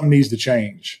always something needs to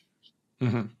change.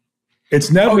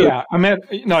 It's never.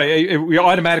 We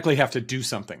automatically have to do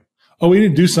something. Oh, we need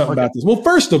to do something about this. Well,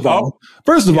 first of all,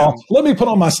 let me put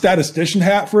on my statistician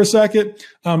hat for a second.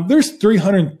 There's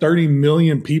 330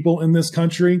 million people in this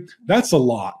country. That's a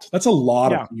lot. That's a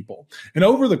lot of people. And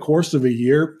over the course of a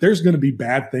year, there's going to be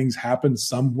bad things happen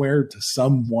somewhere to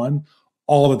someone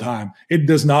all the time. It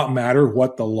does not matter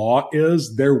what the law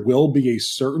is. There will be a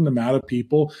certain amount of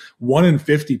people. 1 in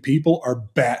 50 people are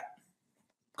bat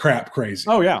crap crazy.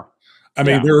 Oh, yeah. I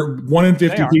mean, there are 1 in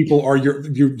 50 people are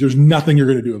there's nothing you're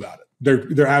going to do about it.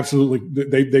 They're absolutely,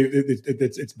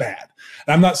 it's bad.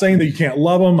 And I'm not saying that you can't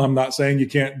love them. I'm not saying you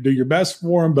can't do your best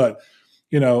for them, but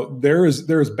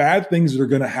there's bad things that are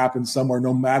going to happen somewhere,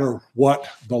 no matter what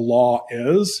the law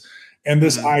is. And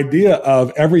this idea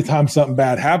of every time something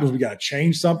bad happens, we got to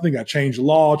change something, got to change the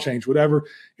law, change whatever.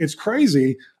 It's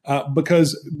crazy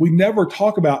because we never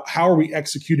talk about how are we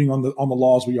executing on the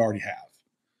laws we already have.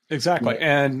 Exactly. Right.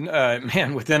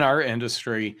 And within our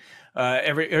industry,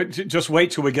 just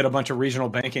wait till we get a bunch of regional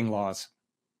banking laws.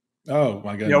 Oh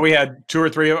my goodness. We had 2 or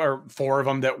 3 or 4 of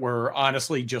them that were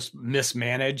honestly just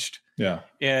mismanaged. Yeah.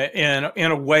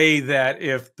 In a way that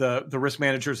if the risk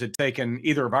managers had taken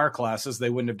either of our classes, they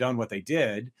wouldn't have done what they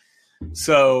did.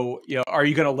 So, are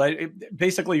you going to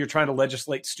basically you're trying to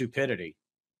legislate stupidity.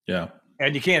 Yeah.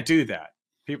 And you can't do that.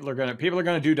 People are going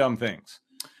to do dumb things.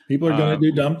 People are going to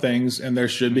do dumb things, and there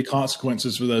should be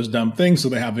consequences for those dumb things. So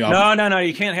they have the opportunity. No,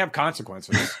 you can't have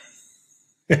consequences.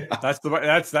 That's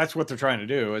what they're trying to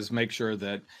do, is make sure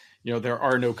that there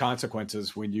are no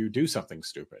consequences when you do something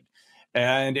stupid.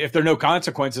 And if there are no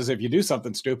consequences if you do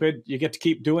something stupid, you get to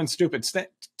keep doing stupid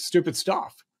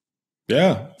stuff.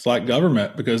 Yeah, it's like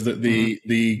government, because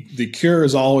the cure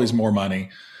is always more money.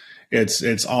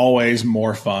 It's always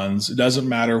more funds. It doesn't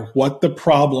matter what the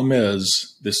problem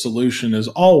is. The solution is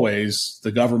always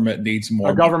the government needs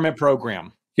more A government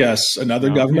program. Yes, another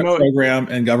government program,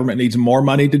 and government needs more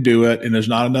money to do it, and there's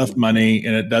not enough money,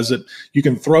 and it doesn't. You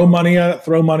can throw money at it,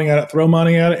 throw money at it, throw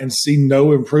money at it, and see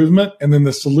no improvement, and then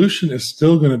the solution is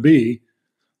still going to be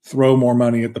throw more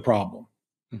money at the problem,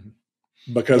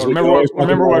 because remember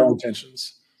what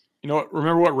intentions.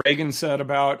 Remember what Reagan said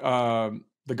about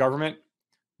the government.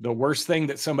 The worst thing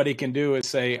that somebody can do is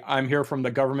say, "I'm here from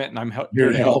the government, and I'm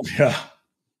here to help."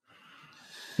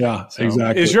 Yeah, so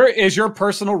exactly. Is your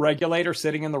personal regulator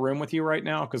sitting in the room with you right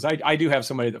now? Because I do have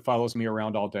somebody that follows me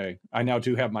around all day. I now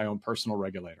do have my own personal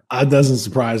regulator. That doesn't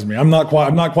surprise me. I'm not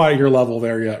quite at your level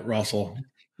there yet, Russell.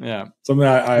 Yeah, something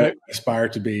I aspire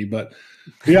to be, but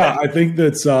yeah, I think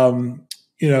that's it's going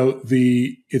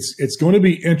to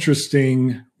be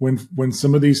interesting when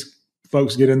some of these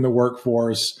folks get in the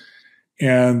workforce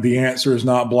and the answer is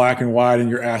not black and white, and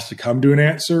you're asked to come to an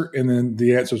answer, and then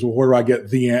the answer is, well, where do I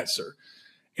get the answer?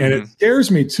 And it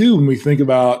scares me too when we think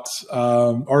about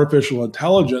artificial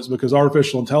intelligence, because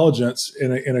artificial intelligence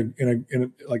in a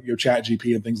like your chat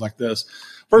GP and things like this.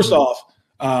 First off,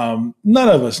 none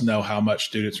of us know how much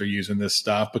students are using this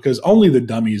stuff, because only the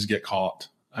dummies get caught.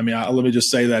 I mean, let me just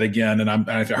say that again. And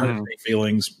if it hurts any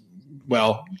feelings,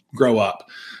 well, grow up.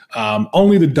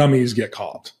 Only the dummies get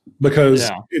caught,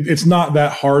 because it's not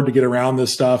that hard to get around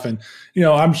this stuff. And,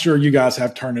 I'm sure you guys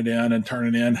have Turnitin, and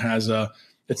Turnitin has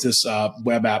it's this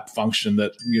web app function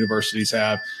that universities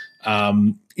have.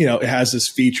 It has this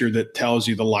feature that tells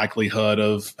you the likelihood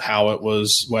of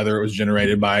whether it was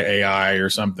generated by AI or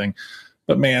something.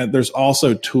 But man, there's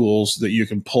also tools that you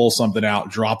can pull something out,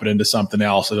 drop it into something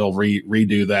else, and it'll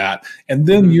redo that. And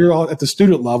then you're all at the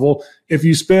student level. If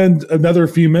you spend another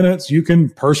few minutes, you can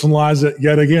personalize it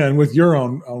yet again with your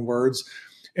own words.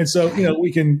 And so,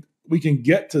 we can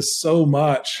get to so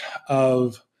much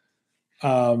of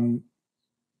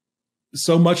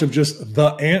just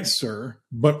the answer,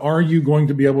 but are you going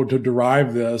to be able to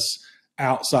derive this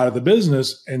outside of the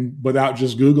business and without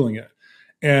just Googling it?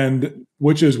 And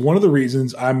which is one of the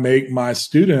reasons I make my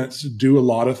students do a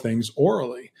lot of things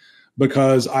orally,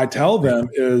 because I tell them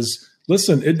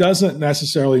listen, it doesn't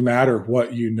necessarily matter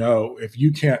what you know. If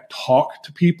you can't talk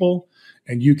to people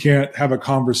and you can't have a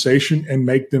conversation and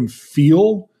make them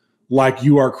feel like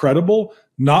you are credible,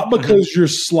 not because your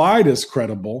slide is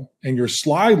credible and your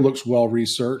slide looks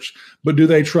well-researched, but do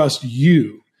they trust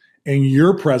you and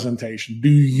your presentation? Do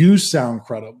you sound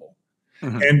credible?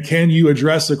 And can you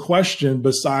address a question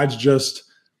besides just,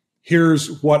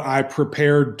 here's what I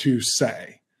prepared to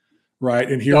say, right?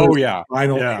 And here's the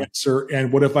final answer.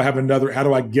 And what if I have another, how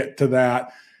do I get to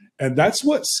that? And that's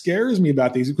what scares me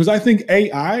about these, because I think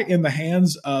AI in the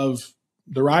hands of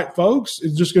the right folks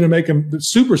is just going to make them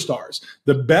superstars.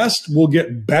 The best will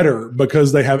get better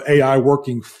because they have AI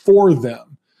working for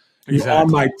them. Exactly. On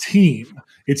my team,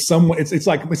 it's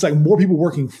like more people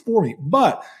working for me.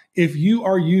 But if you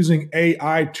are using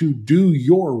AI to do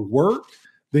your work,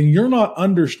 then you're not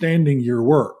understanding your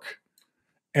work.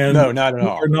 And no, not at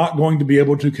all. You're not going to be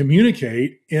able to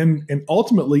communicate. And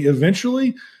ultimately,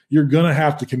 eventually, you're going to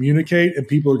have to communicate, and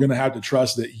people are going to have to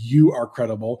trust that you are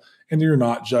credible and you're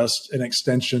not just an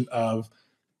extension of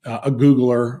a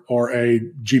Googler or a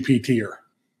GPTer.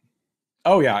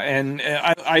 Oh yeah, and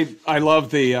I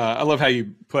love I love how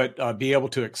you put be able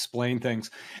to explain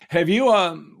things. Have you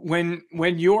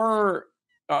when you're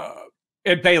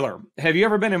at Baylor, have you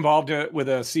ever been involved with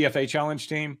a CFA challenge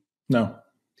team? No.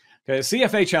 Okay,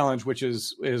 CFA challenge, which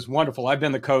is wonderful. I've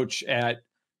been the coach at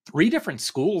 3 different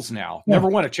schools now. Yeah. Never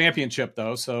won a championship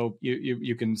though, so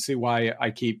you can see why I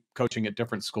keep coaching at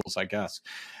different schools, I guess.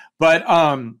 But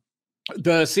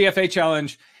the CFA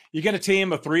challenge, you get a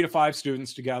team of 3 to 5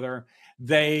 students together.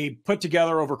 They put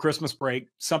together over Christmas break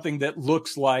something that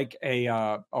looks like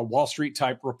a Wall Street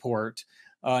type report,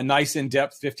 a nice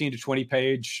in-depth 15 to 20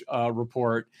 page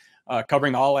report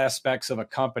covering all aspects of a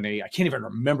company. I can't even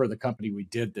remember the company we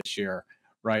did this year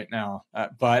right now,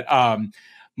 but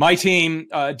my team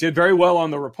did very well on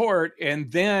the report,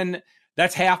 and then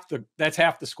that's half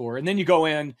the score. And then you go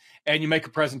in and you make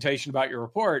a presentation about your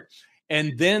report.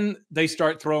 And then they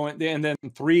start throwing, and then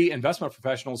 3 investment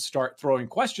professionals start throwing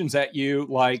questions at you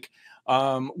like,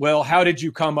 well, how did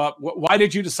you come up? Why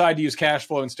did you decide to use cash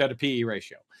flow instead of PE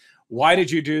ratio? Why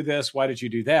did you do this? Why did you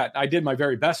do that? I did my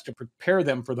very best to prepare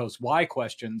them for those why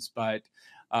questions, but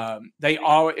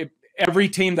every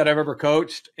team that I've ever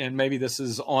coached, and maybe this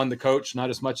is on the coach, not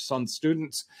as much as on the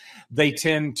students, they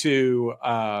tend to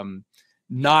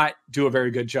not do a very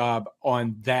good job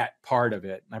on that part of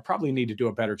it. And I probably need to do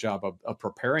a better job of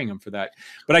preparing them for that.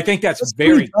 But I think that's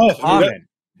very common.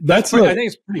 I think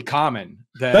it's pretty common.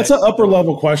 That's an upper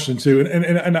level question too.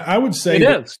 And I would say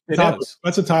that's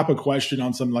a type of question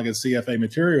on something like a CFA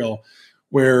material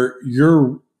where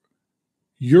you're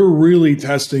really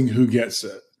testing who gets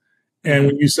it. And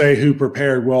when you say who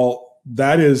prepared, well,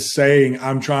 that is saying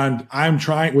I'm trying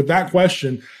with that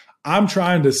question, I'm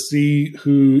trying to see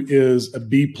who is a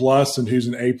B plus and who's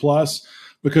an A plus,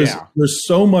 because there's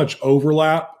so much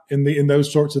overlap in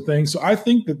those sorts of things. So I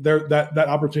think that that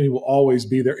opportunity will always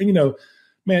be there. And, you know,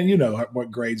 man, you know what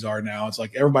grades are now. It's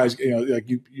like everybody's, you know, like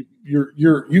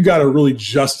you got to really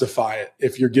justify it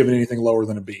if you're giving anything lower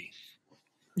than a B.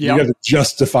 You got to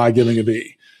justify giving a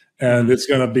B, and it's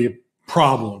going to be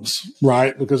problems,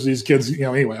 right? Because these kids, you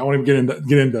know, anyway, I won't even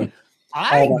get into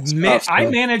I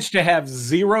managed to have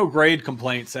 0 grade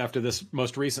complaints after this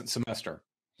most recent semester.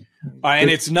 And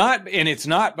it's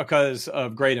not because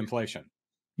of grade inflation.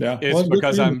 Yeah, it's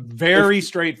because I'm very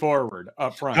straightforward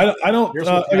up front. I don't.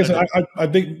 Like I said, I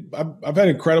think I've had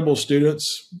incredible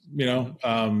students. You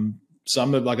know,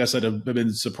 some that, like I said, have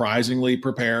been surprisingly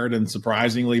prepared and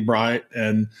surprisingly bright,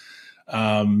 and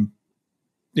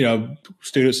you know,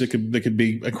 students that could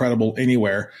be incredible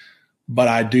anywhere. But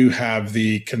I do have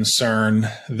the concern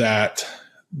that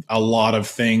a lot of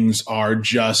things are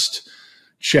just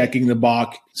checking the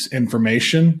box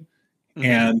information. Mm-hmm.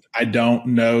 And I don't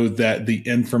know that the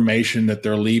information that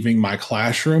they're leaving my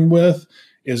classroom with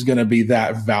is going to be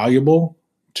that valuable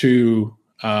to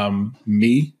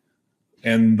me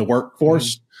and the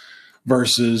workforce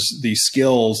versus the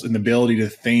skills and the ability to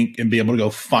think and be able to go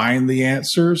find the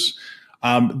answers.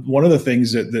 One of the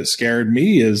things that scared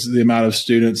me is the amount of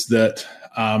students that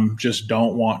just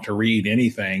don't want to read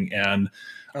anything. And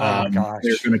they're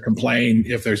going to complain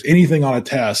if there's anything on a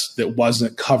test that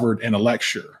wasn't covered in a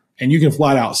lecture. And you can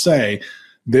flat out say,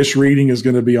 this reading is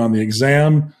going to be on the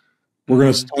exam. We're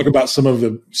going to talk about some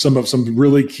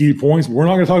really key points. But we're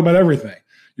not going to talk about everything.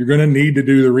 You're going to need to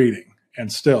do the reading.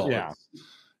 And still,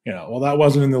 you know, well, that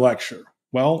wasn't in the lecture.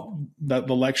 Well,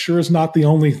 the lecture is not the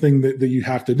only thing that you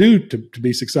have to do to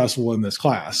be successful in this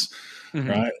class,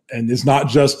 right? And it's not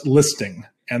just listing.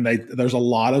 And there's a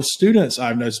lot of students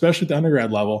I've known, especially at the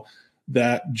undergrad level,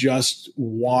 that just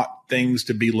want things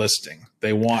to be listing.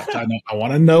 They want to know, I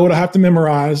want to know what I have to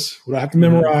memorize,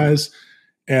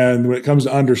 And when it comes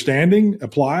to understanding,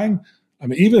 applying, I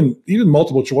mean, even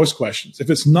multiple choice questions, if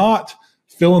it's not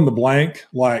fill in the blank,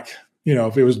 like, you know,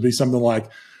 if it was to be something like,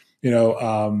 you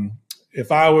know,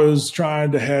 if I was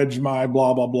trying to hedge my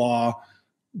blah, blah, blah,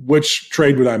 which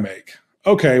trade would I make?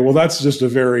 Okay, well, that's just a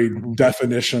very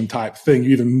definition type thing.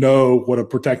 You either know what a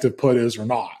protective put is or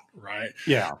not, right?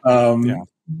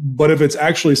 But if it's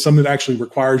actually something that actually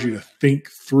requires you to think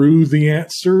through the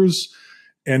answers,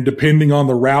 and depending on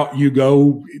the route you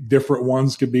go, different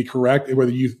ones could be correct,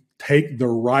 whether you take the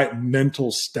right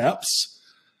mental steps,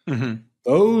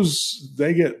 those,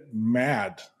 they get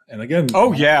mad. And again,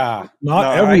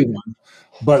 not everyone,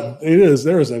 but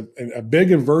there is a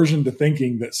big aversion to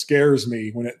thinking that scares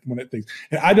me when it thinks,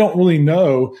 and I don't really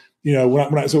know, you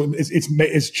know, so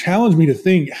it's challenged me to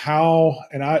think how,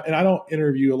 and I don't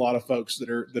interview a lot of folks that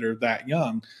are that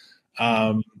young.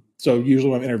 So usually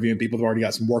when I'm interviewing people who've already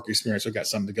got some work experience, I've got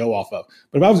something to go off of.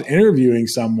 But if I was interviewing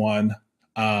someone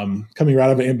coming right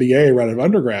out of an MBA, right out of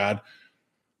undergrad,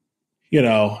 you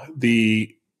know,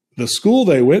 the school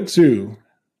they went to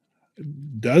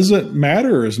doesn't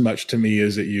matter as much to me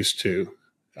as it used to.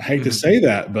 I hate to say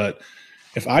that, but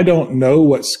if I don't know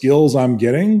what skills I'm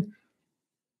getting,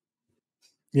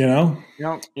 you know,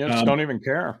 just don't even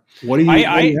care. What do you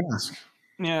ask?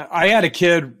 Yeah, I had a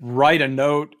kid write a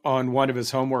note on one of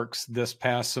his homeworks this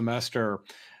past semester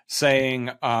saying,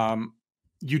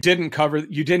 you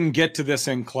didn't get to this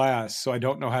in class, so I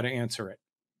don't know how to answer it.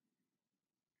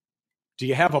 Do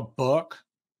you have a book?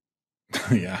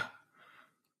 Yeah.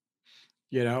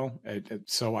 You know,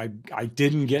 so I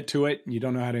didn't get to it. You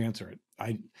don't know how to answer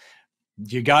it.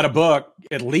 You got a book,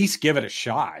 at least give it a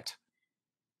shot.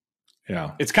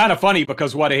 Yeah. It's kind of funny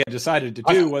because what I had decided to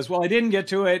do was, well, I didn't get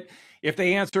to it. If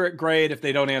they answer it, great. If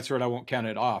they don't answer it, I won't count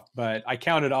it off. But I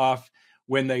counted off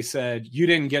when they said, you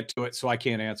didn't get to it, so I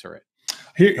can't answer it.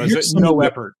 Here's no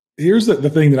effort. Here's the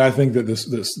thing that I think that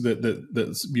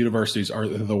that universities are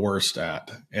the worst at.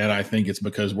 And I think it's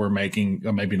because we're making,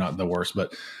 maybe not the worst,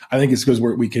 but I think it's because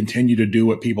we continue to do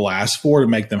what people ask for to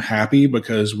make them happy,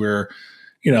 because we're,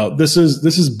 you know, this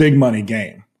is big money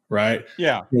game, right?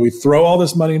 Yeah. We throw all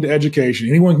this money into education.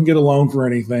 Anyone can get a loan for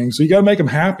anything. So you got to make them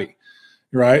happy.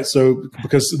 Right. So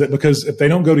because if they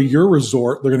don't go to your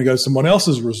resort, they're going to go to someone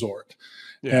else's resort.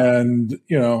 Yeah. And,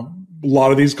 a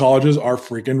lot of these colleges are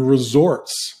freaking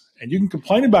resorts, and you can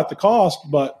complain about the cost,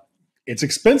 but it's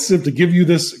expensive to give you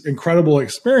this incredible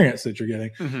experience that you're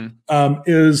getting.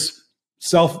 Is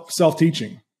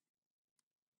self-teaching.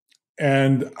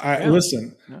 And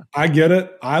listen, I get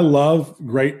it. I love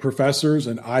great professors,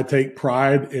 and I take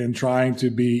pride in trying to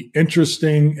be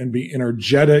interesting and be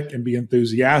energetic and be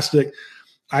enthusiastic.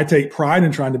 I take pride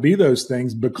in trying to be those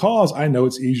things because I know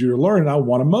it's easier to learn, and I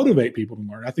want to motivate people to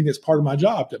learn. I think it's part of my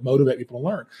job to motivate people to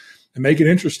learn and make it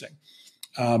interesting,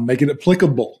 make it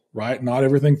applicable, right? Not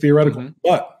everything theoretical.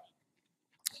 But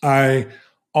I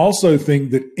also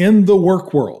think that in the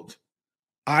work world,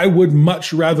 I would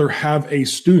much rather have a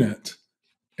student,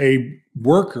 a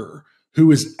worker who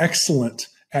is excellent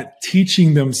at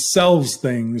teaching themselves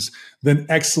things than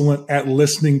excellent at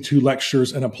listening to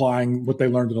lectures and applying what they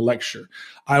learned in a lecture.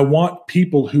 I want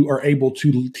people who are able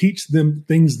to teach them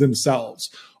things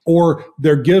themselves, or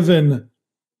they're given,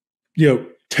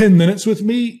 10 minutes with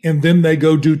me, and then they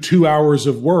go do 2 hours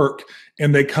of work,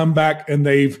 and they come back and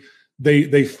they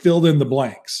filled in the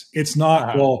blanks. It's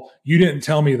not, well, you didn't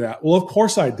tell me that. Well, of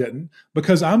course I didn't,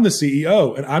 because I'm the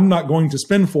CEO, and I'm not going to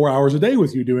spend 4 hours a day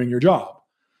with you doing your job.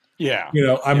 Yeah.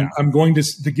 I'm going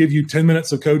to give you 10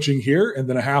 minutes of coaching here, and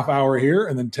then a half hour here,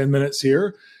 and then 10 minutes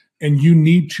here. And you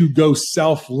need to go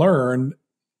self-learn,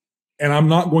 and I'm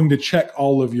not going to check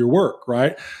all of your work,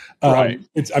 right? I'm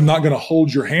not going to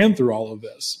hold your hand through all of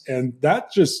this. And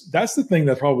that's the thing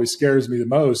that probably scares me the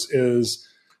most is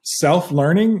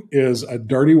self-learning is a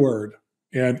dirty word.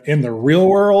 And in the real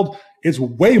world, it's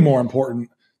way more important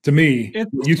to me that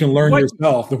you can learn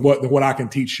yourself than what I can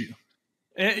teach you.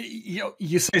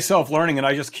 You say self-learning, and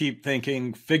I just keep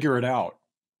thinking, figure it out.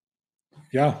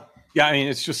 Yeah. Yeah. I mean,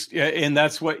 it's just, and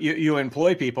that's what you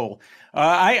employ people.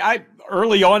 I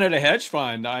early on at a hedge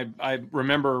fund, I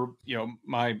remember,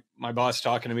 my boss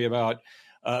talking to me about,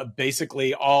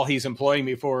 basically all he's employing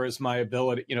me for is my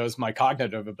ability, is my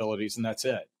cognitive abilities, and that's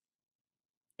it.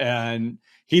 And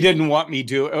he didn't want me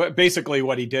basically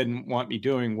what he didn't want me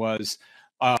doing was,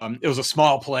 it was a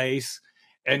small place,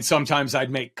 and sometimes I'd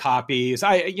make copies.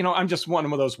 I'm just one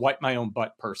of those wipe my own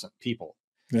butt people.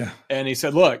 Yeah. And he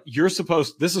said, look,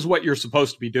 this is what you're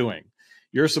supposed to be doing.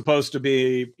 You're supposed to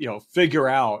be, figure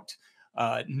out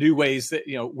new ways that,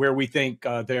 where we think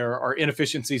there are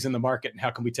inefficiencies in the market, and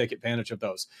how can we take advantage of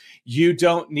those? You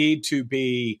don't need to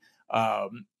be,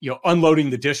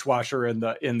 unloading the dishwasher in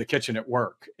the kitchen at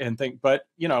work and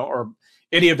or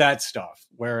any of that stuff.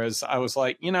 Whereas I was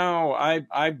like,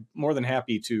 I'm more than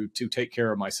happy to take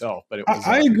care of myself. But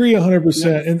I agree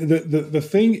 100%. And the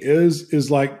thing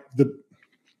is like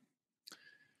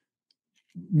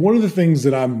one of the things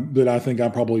that I think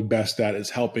I'm probably best at is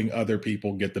helping other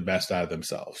people get the best out of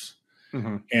themselves.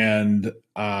 And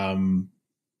I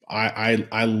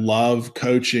love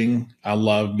coaching. I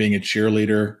love being a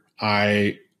cheerleader.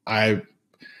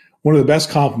 One of the best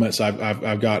compliments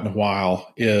I've gotten in a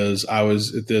while is I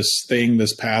was at this thing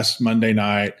this past Monday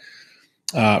night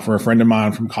for a friend of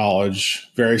mine from college,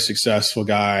 very successful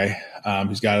guy.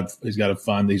 He's got a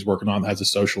fund that he's working on that has a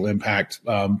social impact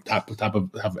type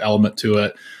of element to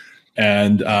it.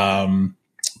 And I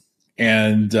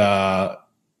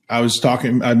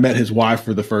met his wife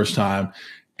for the first time,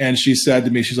 and she said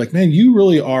to me, she's like, man, you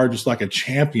really are just like a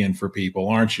champion for people,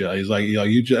 aren't you? He's like,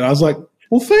 and I was like,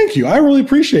 well, thank you. I really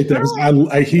appreciate that.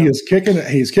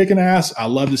 He's kicking ass. I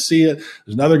love to see it.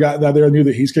 There's another guy out there I knew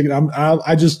that he's kicking.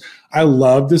 I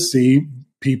love to see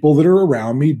people that are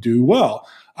around me do well.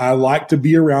 I like to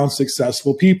be around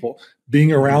successful people.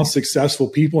 Being around successful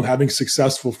people and having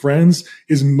successful friends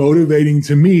is motivating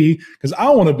to me because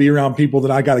I want to be around people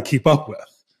that I got to keep up with,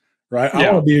 right? Yeah.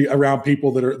 I want to be around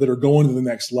people that are going to the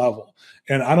next level.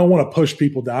 And I don't want to push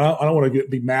people down. I don't want to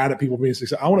be mad at people being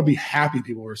successful. I want to be happy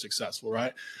people are successful,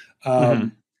 right?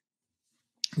 Now,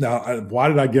 why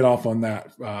did I get off on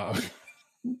that?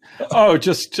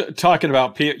 Just talking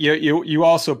about you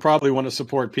also probably want to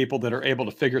support people that are able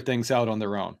to figure things out on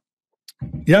their own.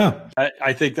 Yeah,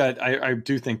 I think that I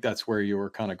do think that's where you were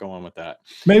kind of going with that.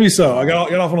 Maybe so. I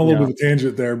got off on a little bit of a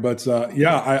tangent there, but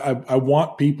I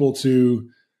want people to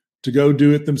go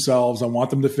do it themselves. I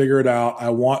want them to figure it out. I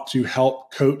want to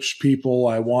help coach people.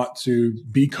 I want to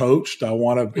be coached. I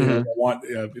want to I want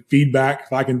feedback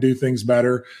if I can do things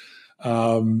better.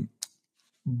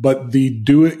 But the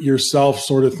do-it-yourself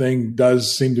sort of thing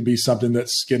does seem to be something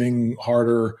that's getting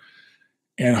harder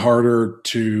and harder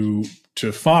to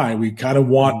find. We kind of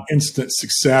want instant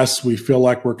success. We feel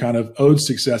like we're kind of owed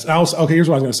success. And here's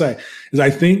what I was going to say is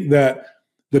I think that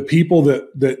the people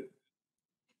that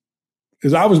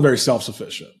because I was very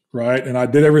self-sufficient. right? And I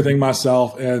did everything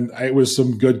myself. And it was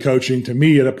some good coaching to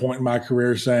me at a point in my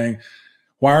career saying,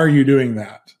 why are you doing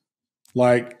that?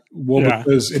 Like, well,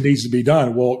 because it needs to be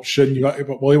done. Well, shouldn't you?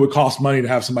 Well, it would cost money to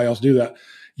have somebody else do that.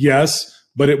 Yes,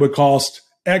 but it would cost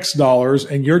X dollars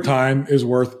and your time is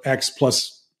worth X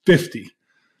plus 50.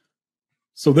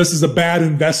 So this is a bad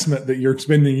investment that you're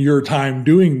spending your time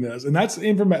doing this. And that's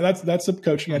the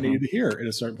coaching I needed to hear at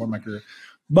a certain point in my career.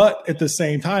 But at the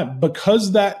same time,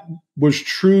 because that was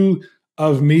true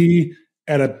of me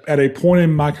at a point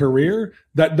in my career,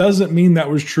 that doesn't mean that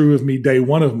was true of me day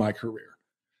one of my career.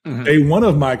 Mm-hmm. Day one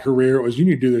of my career was, you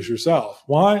need to do this yourself.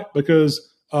 Why? Because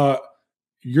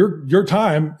your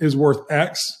time is worth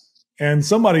X, and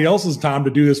somebody else's time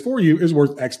to do this for you is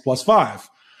worth X plus 5.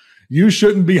 You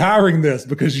shouldn't be hiring this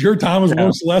because your time is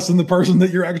worth less than the person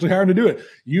that you're actually hiring to do it.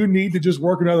 You need to just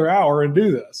work another hour and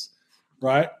do this,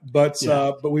 right? But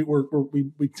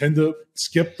we tend to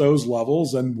skip those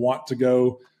levels and want to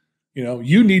go.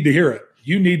 You need to hear it.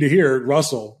 You need to hear it,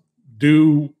 Russell.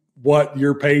 Do what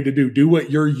you're paid to do. Do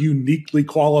what you're uniquely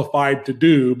qualified to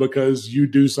do because you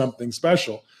do something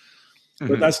special. Mm-hmm.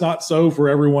 But that's not so for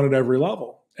everyone at every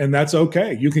level. And that's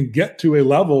okay. You can get to a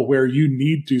level where you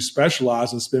need to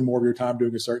specialize and spend more of your time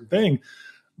doing a certain thing.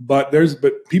 But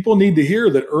people need to hear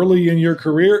that early in your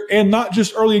career, and not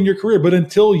just early in your career, but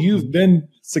until you've been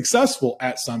successful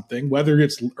at something, whether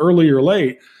it's early or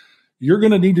late, you're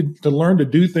going to need to learn to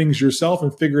do things yourself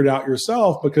and figure it out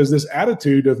yourself, because this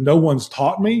attitude of no one's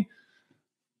taught me,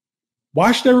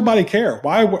 why should everybody care?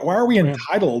 Why are we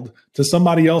entitled to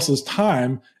somebody else's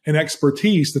time and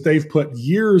expertise that they've put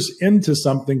years into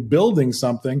something, building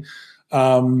something,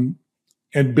 and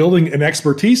building an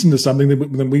expertise into something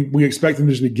that we expect them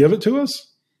to just give it to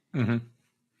us? Mm-hmm.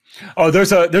 Oh,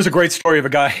 there's a great story of a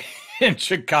guy in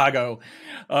Chicago,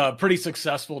 pretty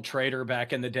successful trader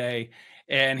back in the day.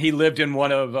 And he lived in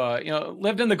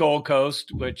lived in the Gold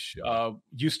Coast, which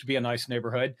used to be a nice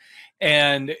neighborhood.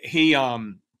 And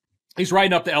he's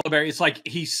riding up the elevator. It's like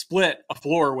he split a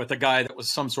floor with a guy that was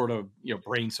some sort of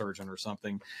brain surgeon or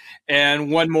something.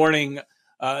 And one morning,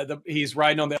 he's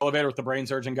riding on the elevator with the brain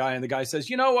surgeon guy, and the guy says,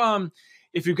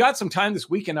 if you've got some time this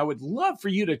weekend, I would love for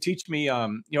you to teach me,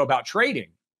 about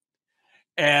trading.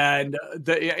 And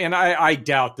I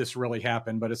doubt this really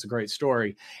happened, but it's a great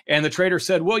story. And the trader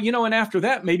said, well, and after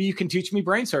that, maybe you can teach me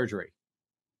brain surgery.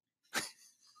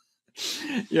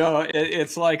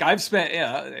 It's like I've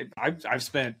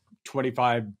spent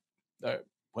 25,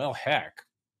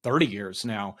 30 years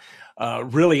now,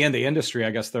 really in the industry,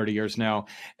 I guess 30 years now.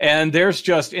 And there's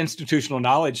just institutional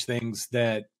knowledge things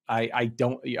that I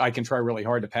can try really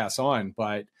hard to pass on,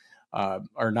 but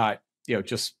are not,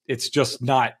 it's just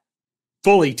not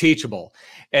fully teachable.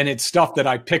 And it's stuff that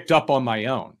I picked up on my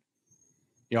own.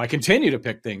 I continue to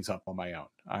pick things up on my own.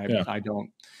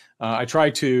 I try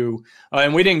to,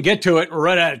 and we didn't get to it, we're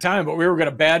running out of time, but we were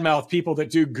going to badmouth people that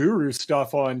do guru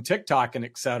stuff on TikTok and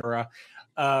et cetera.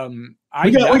 We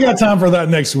got time for that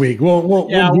next week. We'll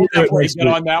definitely get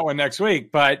on that one next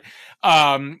week. But,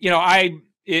 I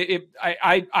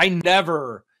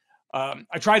never,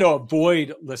 I try to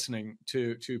avoid listening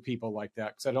to people like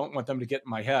that, because I don't want them to get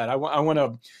in my head. I want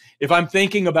to, if I'm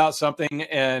thinking about something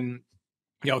and,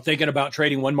 thinking about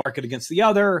trading one market against the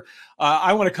other,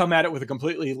 I want to come at it with a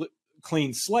completely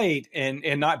clean slate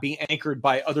and not be anchored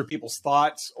by other people's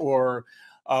thoughts or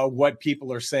what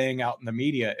people are saying out in the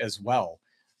media as well.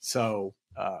 So,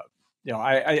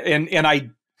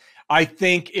 I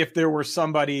think if there were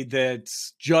somebody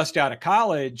that's just out of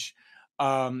college,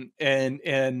 I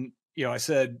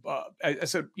said,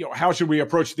 how should we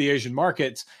approach the Asian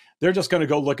markets? They're just going to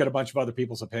go look at a bunch of other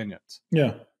people's opinions.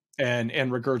 Yeah. And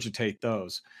regurgitate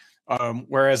those.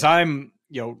 Whereas I'm,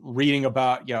 reading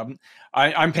about,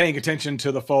 I'm paying attention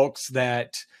to the folks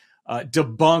that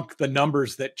debunk the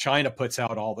numbers that China puts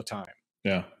out all the time.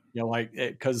 Yeah.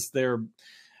 Because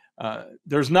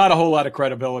there's not a whole lot of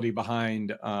credibility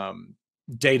behind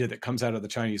data that comes out of the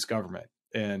Chinese government.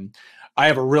 And I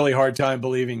have a really hard time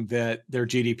believing that their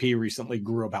GDP recently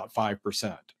grew about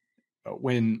 5%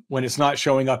 when it's not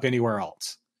showing up anywhere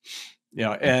else.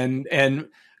 And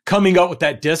coming up with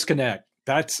that disconnect,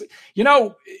 that's,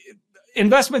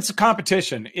 investment's a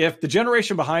competition. If the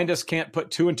generation behind us can't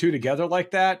put 2 and 2 together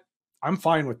like that, I'm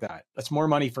fine with that. That's more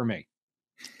money for me.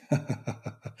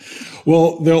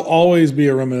 Well, there'll always be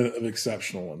a remnant of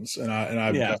exceptional ones. And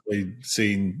I've definitely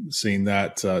seen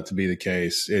that to be the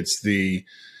case. It's the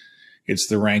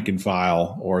rank and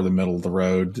file or the middle of the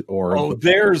road, or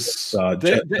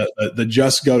the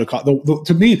just go to college.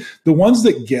 To me, the ones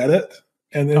that get it,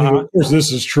 and of course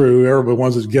this is true, the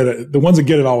ones that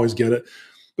get it always get it.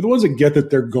 but the ones that get that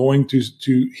they're going to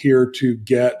here to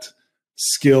get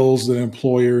skills that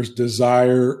employers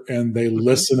desire, and they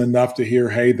listen enough to hear,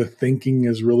 hey, the thinking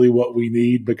is really what we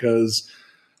need, because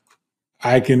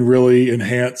I can really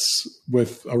enhance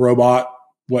with a robot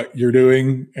what you're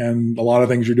doing, and a lot of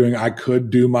things you're doing I could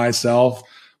do myself,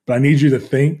 but I need you to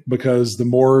think, because the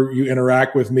more you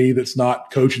interact with me that's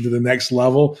not coaching to the next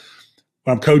level,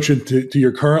 when I'm coaching to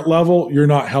your current level, you're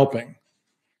not helping.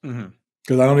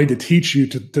 Because I don't need to teach you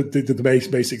to the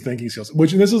basic thinking skills,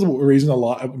 which, and this is the reason a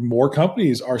lot more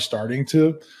companies are starting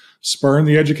to spurn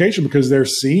the education, because they're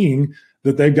seeing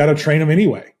that they've got to train them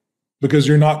anyway, because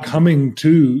you're not coming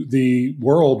to the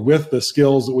world with the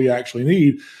skills that we actually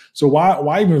need. So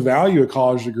why even value a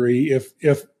college degree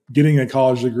if getting a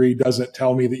college degree doesn't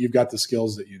tell me that you've got the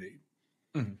skills that you need?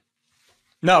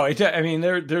 No, I mean,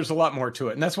 there's a lot more to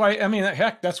it. And that's why, I mean,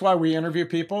 heck, that's why we interview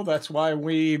people. That's why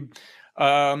we,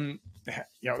 that's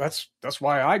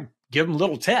why I give them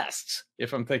little tests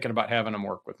if I'm thinking about having them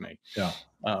work with me. Yeah.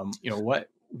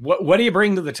 What do you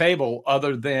bring to the table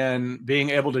other than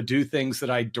being able to do things that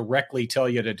I directly tell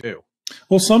you to do?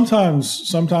 Well,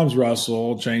 sometimes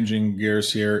Russell, changing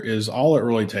gears here, is all it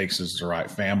really takes is the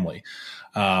right family.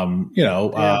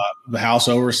 The House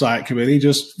Oversight Committee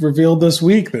just revealed this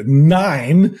week that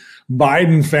 9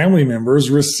 Biden family members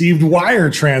received wire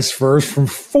transfers from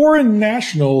foreign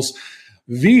nationals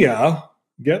via,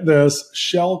 get this,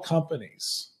 shell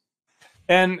companies.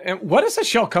 And what does a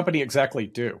shell company exactly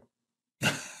do?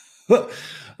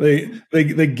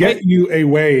 They get you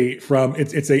away from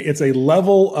it's a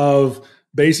level of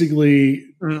basically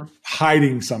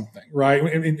hiding something, right?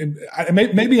 And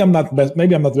maybe I'm not the best.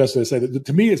 Maybe I'm not the best way to say that.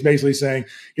 To me, it's basically saying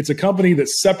it's a company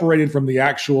that's separated from the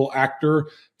actual actor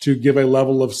to give a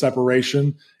level of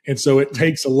separation, and so it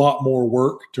takes a lot more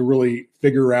work to really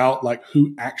figure out like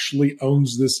who actually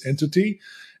owns this entity.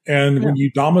 And when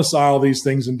you domicile these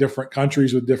things in different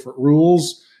countries with different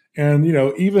rules, and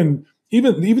even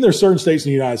there's certain states in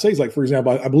the United States, like for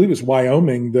example, I believe it's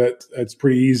Wyoming, that it's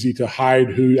pretty easy to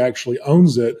hide who actually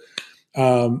owns it.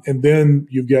 And then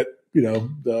you get,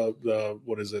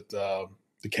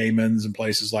 the Caymans and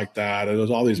places like that. And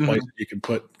there's all these places you can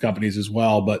put companies as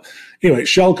well. But anyway,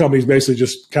 shell companies basically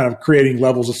just kind of creating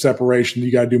levels of separation.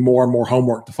 You got to do more and more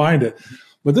homework to find it.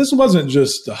 But this wasn't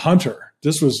just Hunter.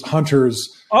 This was Hunter's.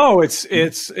 Oh, it's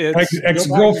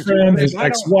ex-girlfriend, his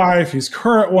ex-wife, his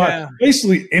current wife,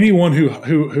 basically anyone who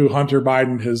Hunter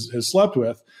Biden has slept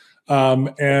with,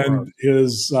 and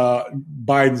his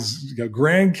Biden's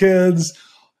grandkids,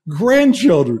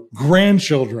 grandchildren.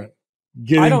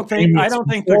 I don't think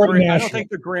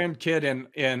the grandkid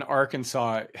in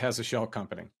Arkansas has a shell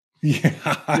company.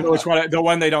 Yeah, which one? The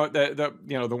one they don't.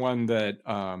 The one that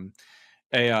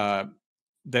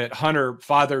that Hunter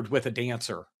fathered with a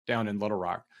dancer down in Little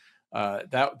Rock.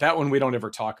 That one we don't ever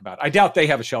talk about. I doubt they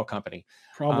have a shell company.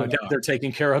 Probably doubt they're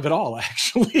taking care of it all,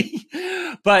 actually.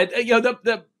 But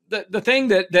the thing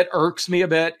that irks me a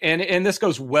bit, and this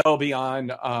goes well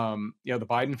beyond the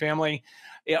Biden family.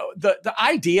 The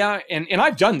idea, and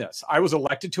I've done this. I was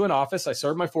elected to an office. I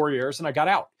served my 4 years, and I got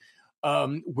out.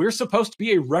 We're supposed to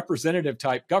be a representative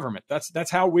type government.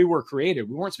 That's how we were created.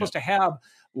 We weren't supposed to have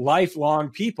lifelong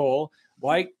people.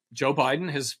 Like Joe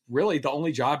Biden has really the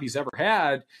only job he's ever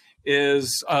had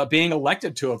is being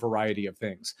elected to a variety of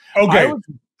things. Okay.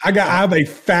 I have a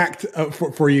fact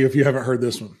for you if you haven't heard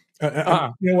this one. You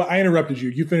know what? I interrupted you.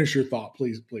 You finish your thought,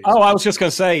 please. Oh, I was just going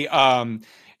to say,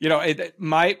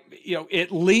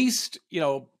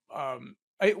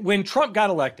 when Trump got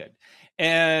elected,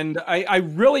 and I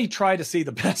really try to see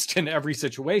the best in every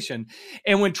situation.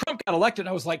 And when Trump got elected,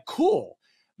 I was like, cool.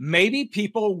 Maybe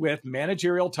people with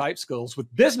managerial type skills,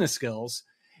 with business skills,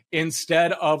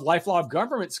 instead of lifelong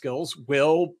government skills,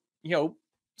 will,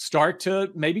 start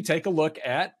to maybe take a look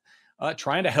at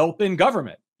trying to help in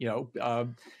government.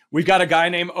 We've got a guy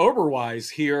named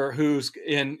Oberwise here who's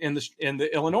in the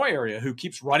Illinois area who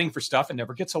keeps running for stuff and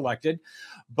never gets elected,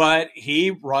 but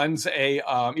he runs an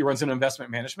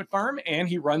investment management firm, and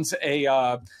he runs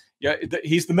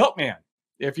he's the milkman.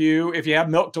 If you have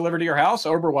milk delivered to your house,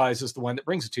 Oberwise is the one that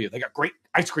brings it to you. They got great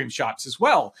ice cream shops as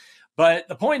well. But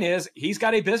the point is, he's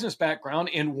got a business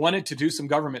background and wanted to do some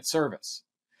government service.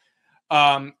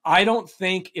 I don't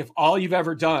think if all you've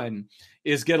ever done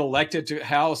is get elected to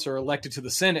House or elected to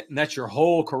the Senate, and that's your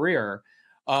whole career,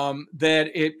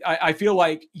 I feel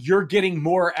like you're getting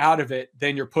more out of it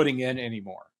than you're putting in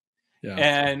anymore. Yeah.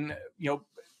 And,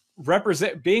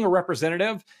 being a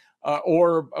representative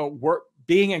or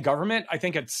being in government, I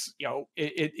think it's,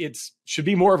 it should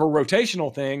be more of a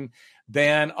rotational thing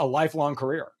than a lifelong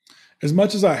career. As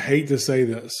much as I hate to say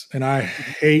this, and I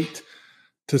hate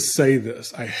to say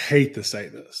this. I hate to say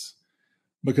this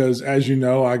because, as you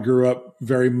know, I grew up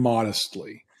very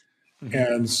modestly. Mm-hmm.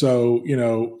 And so, you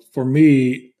know, for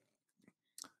me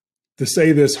to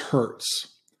say this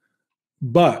hurts,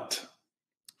 but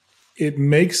it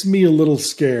makes me a little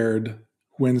scared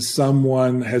when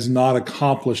someone has not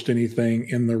accomplished anything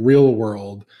in the real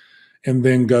world and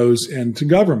then goes into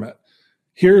government.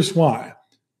 Here's why.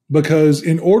 Because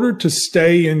in order to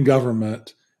stay in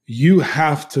government, you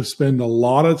have to spend a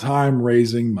lot of time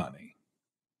raising money.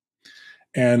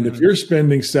 And if you're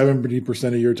spending 70%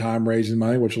 of your time raising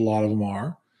money, which a lot of them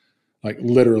are, like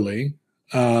literally,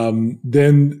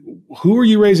 then who are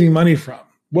you raising money from?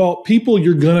 Well, people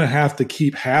you're going to have to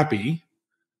keep happy.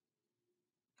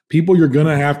 People you're going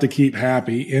to have to keep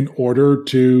happy in order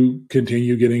to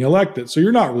continue getting elected. So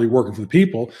you're not really working for the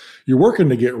people. You're working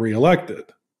to get reelected.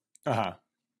 Uh-huh.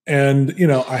 And, you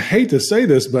know, I hate to say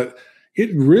this, but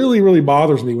it really, really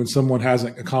bothers me when someone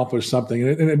hasn't accomplished something.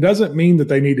 And it doesn't mean that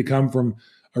they need to come from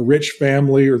a rich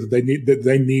family or that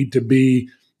they need to be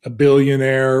a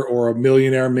billionaire or a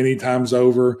millionaire many times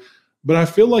over. But I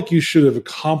feel like you should have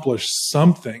accomplished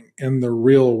something in the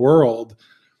real world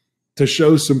to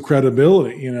show some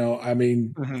credibility. You know, I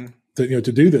mean, to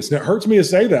do this. And it hurts me to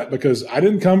say that because I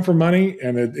didn't come for money,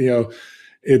 and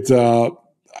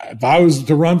if I was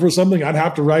to run for something, I'd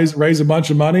have to raise a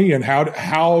bunch of money. And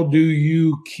how do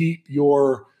you keep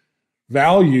your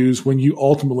values when you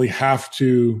ultimately have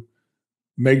to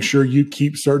make sure you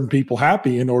keep certain people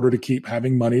happy in order to keep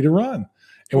having money to run?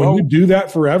 And when you do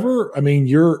that forever, I mean,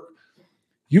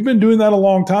 you've been doing that a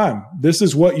long time. This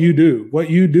is what you do. What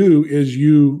you do is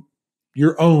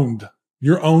you're owned.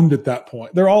 You're owned at that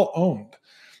point. They're all owned.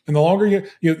 And the longer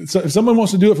so if someone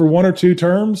wants to do it for 1 or 2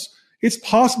 terms, it's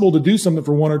possible to do something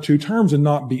for 1 or 2 terms and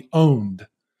not be owned.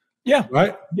 Yeah.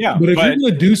 Right? Yeah. But if you're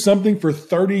going to do something for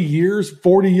 30 years,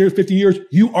 40 years, 50 years,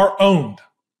 you are owned.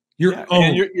 You're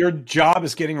owned. And your job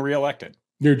is getting reelected.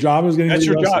 Your job is getting reelected.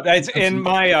 That's your job. That's in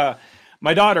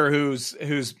my daughter who's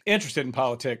interested in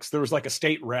politics. There was like a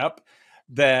state rep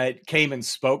that came and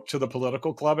spoke to the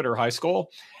political club at her high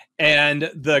school. And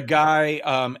the guy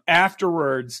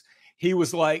afterwards, he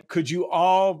was like, could you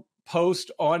all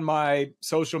post on my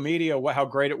social media how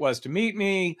great it was to meet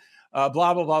me, blah,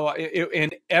 blah, blah, blah.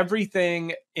 And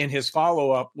everything in his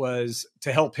follow-up was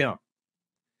to help him.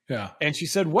 Yeah. And she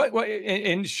said, what?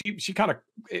 And she kind of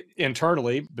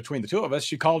internally, between the two of us,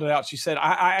 she called it out. She said,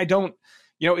 I don't,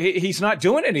 he's not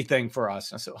doing anything for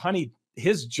us. I said, honey,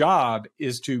 his job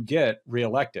is to get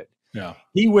reelected. Yeah.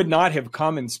 He would not have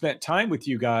come and spent time with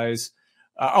you guys.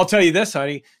 I'll tell you this,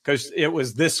 honey, because it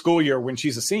was this school year when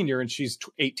she's a senior and she's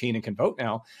 18 and can vote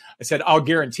now. I said, I'll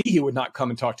guarantee he would not come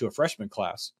and talk to a freshman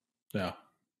class. Yeah.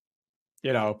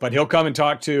 But he'll come and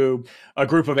talk to a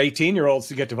group of 18-year-olds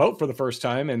to get to vote for the first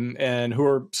time and who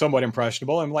are somewhat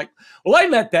impressionable. I'm like, well, I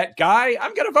met that guy.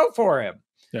 I'm going to vote for him.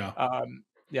 Yeah.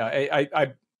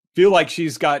 I feel like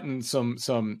she's gotten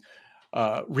some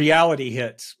reality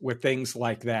hits with things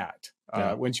like that.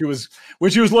 When she was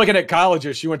looking at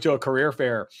colleges, she went to a career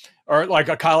fair or like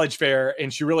a college fair,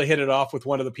 and she really hit it off with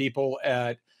one of the people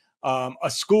at a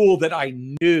school that I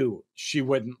knew she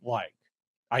wouldn't like.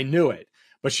 I knew it,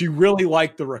 but she really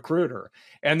liked the recruiter.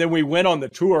 And then we went on the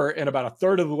tour, and about a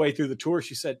third of the way through the tour,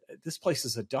 she said, "This place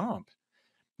is a dump."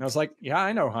 And I was like, "Yeah,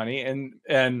 I know, honey."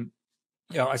 And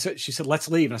she said, "Let's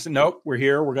leave." And I said, "Nope, we're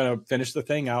here. We're going to finish the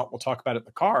thing out. We'll talk about it in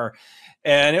the car."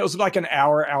 And it was like an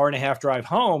hour and a half drive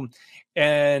home.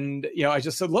 And, I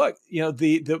just said, look,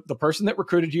 the person that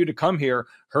recruited you to come here,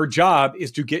 her job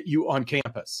is to get you on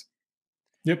campus.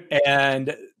 Yep.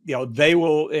 And, they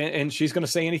will, and she's going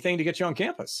to say anything to get you on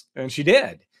campus. And she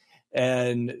did.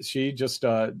 And she just,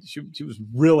 she was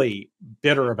really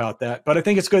bitter about that. But I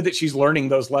think it's good that she's learning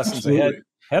those lessons ahead of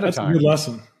time. That's a good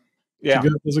lesson. Yeah.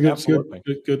 That's a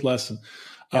good lesson.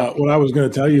 What I was going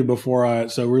to tell you before I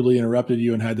so rudely interrupted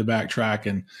you and had to backtrack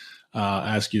and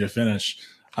ask you to finish.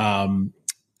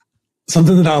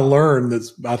 Something that I learned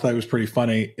that I thought was pretty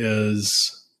funny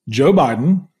is Joe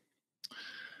Biden,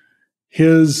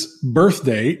 his birth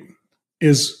date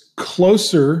is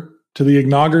closer to the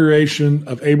inauguration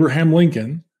of Abraham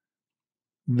Lincoln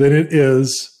than it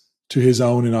is to his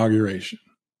own inauguration.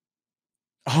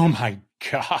 Oh my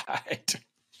God.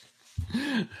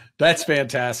 That's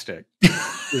fantastic.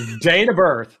 His date of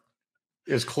birth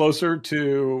is closer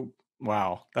to,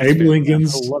 wow. Abe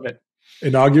Lincoln's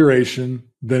inauguration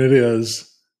than it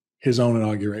is his own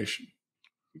inauguration.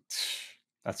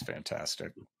 That's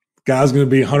fantastic. Guy's going to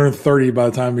be 130 by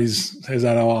the time he's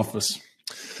out of office.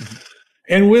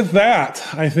 And with that,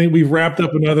 I think we've wrapped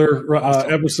up another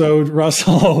episode,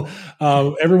 Russell.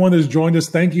 Everyone that's joined us,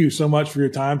 thank you so much for your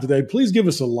time today. Please give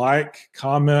us a like,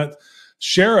 comment,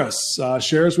 share us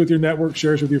with your network,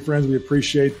 share us with your friends. We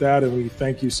appreciate that. And we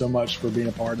thank you so much for being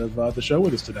a part of the show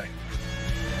with us today.